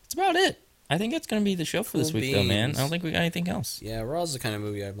 that's about it. I think that's gonna be the show for this Cool week, though, man. beans. I don't think we got anything else. Yeah, Raw's the kind of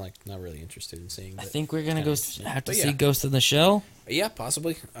movie I'm like not really interested in seeing. I But think we're gonna kinda go interesting. have to But see yeah. Ghost in the Shell, Yeah,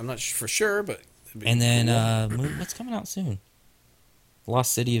 possibly. I'm not for sure, but it'd be and then cool. what's coming out soon?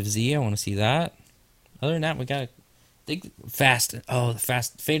 Lost City of Z. I want to see that. Other than that, we got think Fast. Oh, the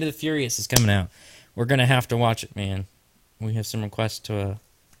Fate of the Furious is coming out. We're gonna have to watch it, man. We have some requests to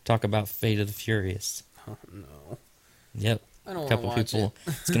talk about Fate of the Furious. Oh, no, Yep. I don't A want to couple watch people.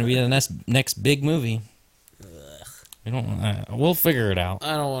 it. It's gonna be the next big movie. We don't. We'll figure it out.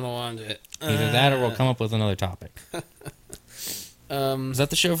 I don't want to watch it. Either that, or we'll come up with another topic. Is that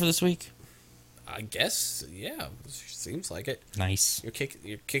the show for this week? I guess, yeah. Seems like it. Nice.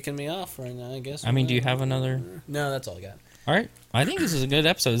 You're kicking me off right now. I guess. I mean, do you have another? No, that's all I got. All right. I think this is a good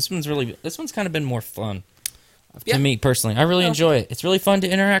episode. This one's kind of been more fun. Yeah. To me personally, I really Yeah. enjoy it. It's really fun to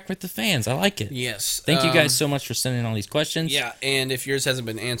interact with the fans. I like it. Yes. Thank you guys so much for sending all these questions. Yeah, and if yours hasn't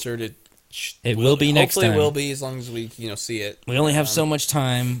been answered, It will be next hopefully time. will be as long as we see it. We only have so much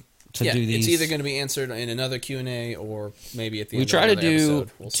time to do these. It's either going to be answered in another Q&A or maybe at the We end try of to another do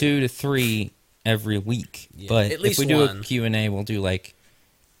episode. We'll see. 2 to 3 every week, Yeah, but at least if we do one. a Q&A, we'll do like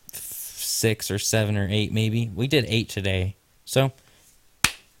 6 or 7 or 8 maybe. We did 8 today. So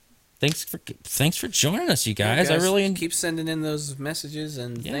thanks for joining us, you guys. Yeah, I really keep sending in those messages,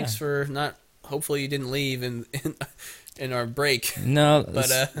 and Yeah. thanks for not. Hopefully, you didn't leave in our break. No,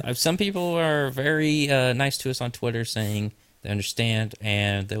 But, some people are very nice to us on Twitter saying they understand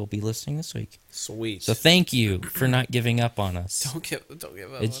and they will be listening this week. Sweet. So thank you for not giving up on us. don't give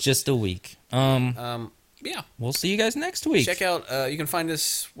up. It's just a week. Yeah. We'll see you guys next week. Check out. You can find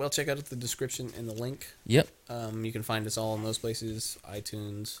us. Well, check out the description in the link. Yep. You can find us all in those places: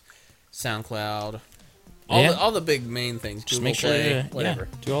 iTunes, SoundCloud, Yeah. all the big main things. Just Google make sure Play, to whatever.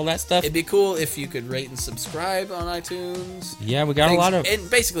 do all that stuff. It'd be cool if you could rate and subscribe on iTunes. Yeah, we got a lot of. and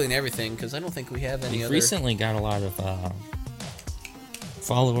basically in everything, because I don't think we have any We've other. recently got a lot of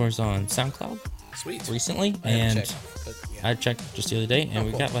followers on SoundCloud Sweet. recently, I haven't and checked, but yeah. I checked just the other day, and Oh,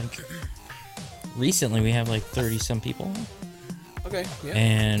 we cool. got recently we have like 30 some people, Okay. Yeah.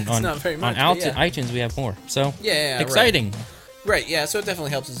 and It's on not very much, but yeah. iTunes we have more. So Yeah, exciting. Right. Yeah. So it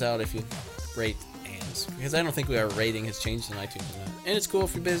definitely helps us out if you rate and because I don't think our rating has changed in iTunes or not. And it's cool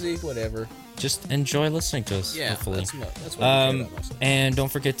if you're busy, whatever. Just enjoy listening to us. Yeah. Hopefully. That's what I care about mostly. And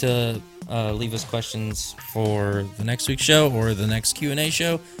don't forget to leave us questions for the next week's show or the next Q&A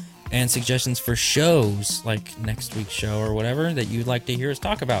show, and suggestions for shows like next week's show or whatever that you'd like to hear us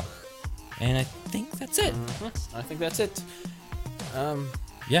talk about. And I think that's it. I think that's it.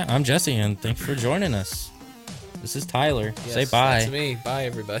 Yeah, I'm Jesse, and thanks for joining us. This is Tyler. Yes, Say bye. That's me. Bye,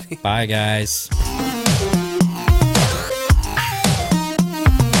 everybody. Bye, guys.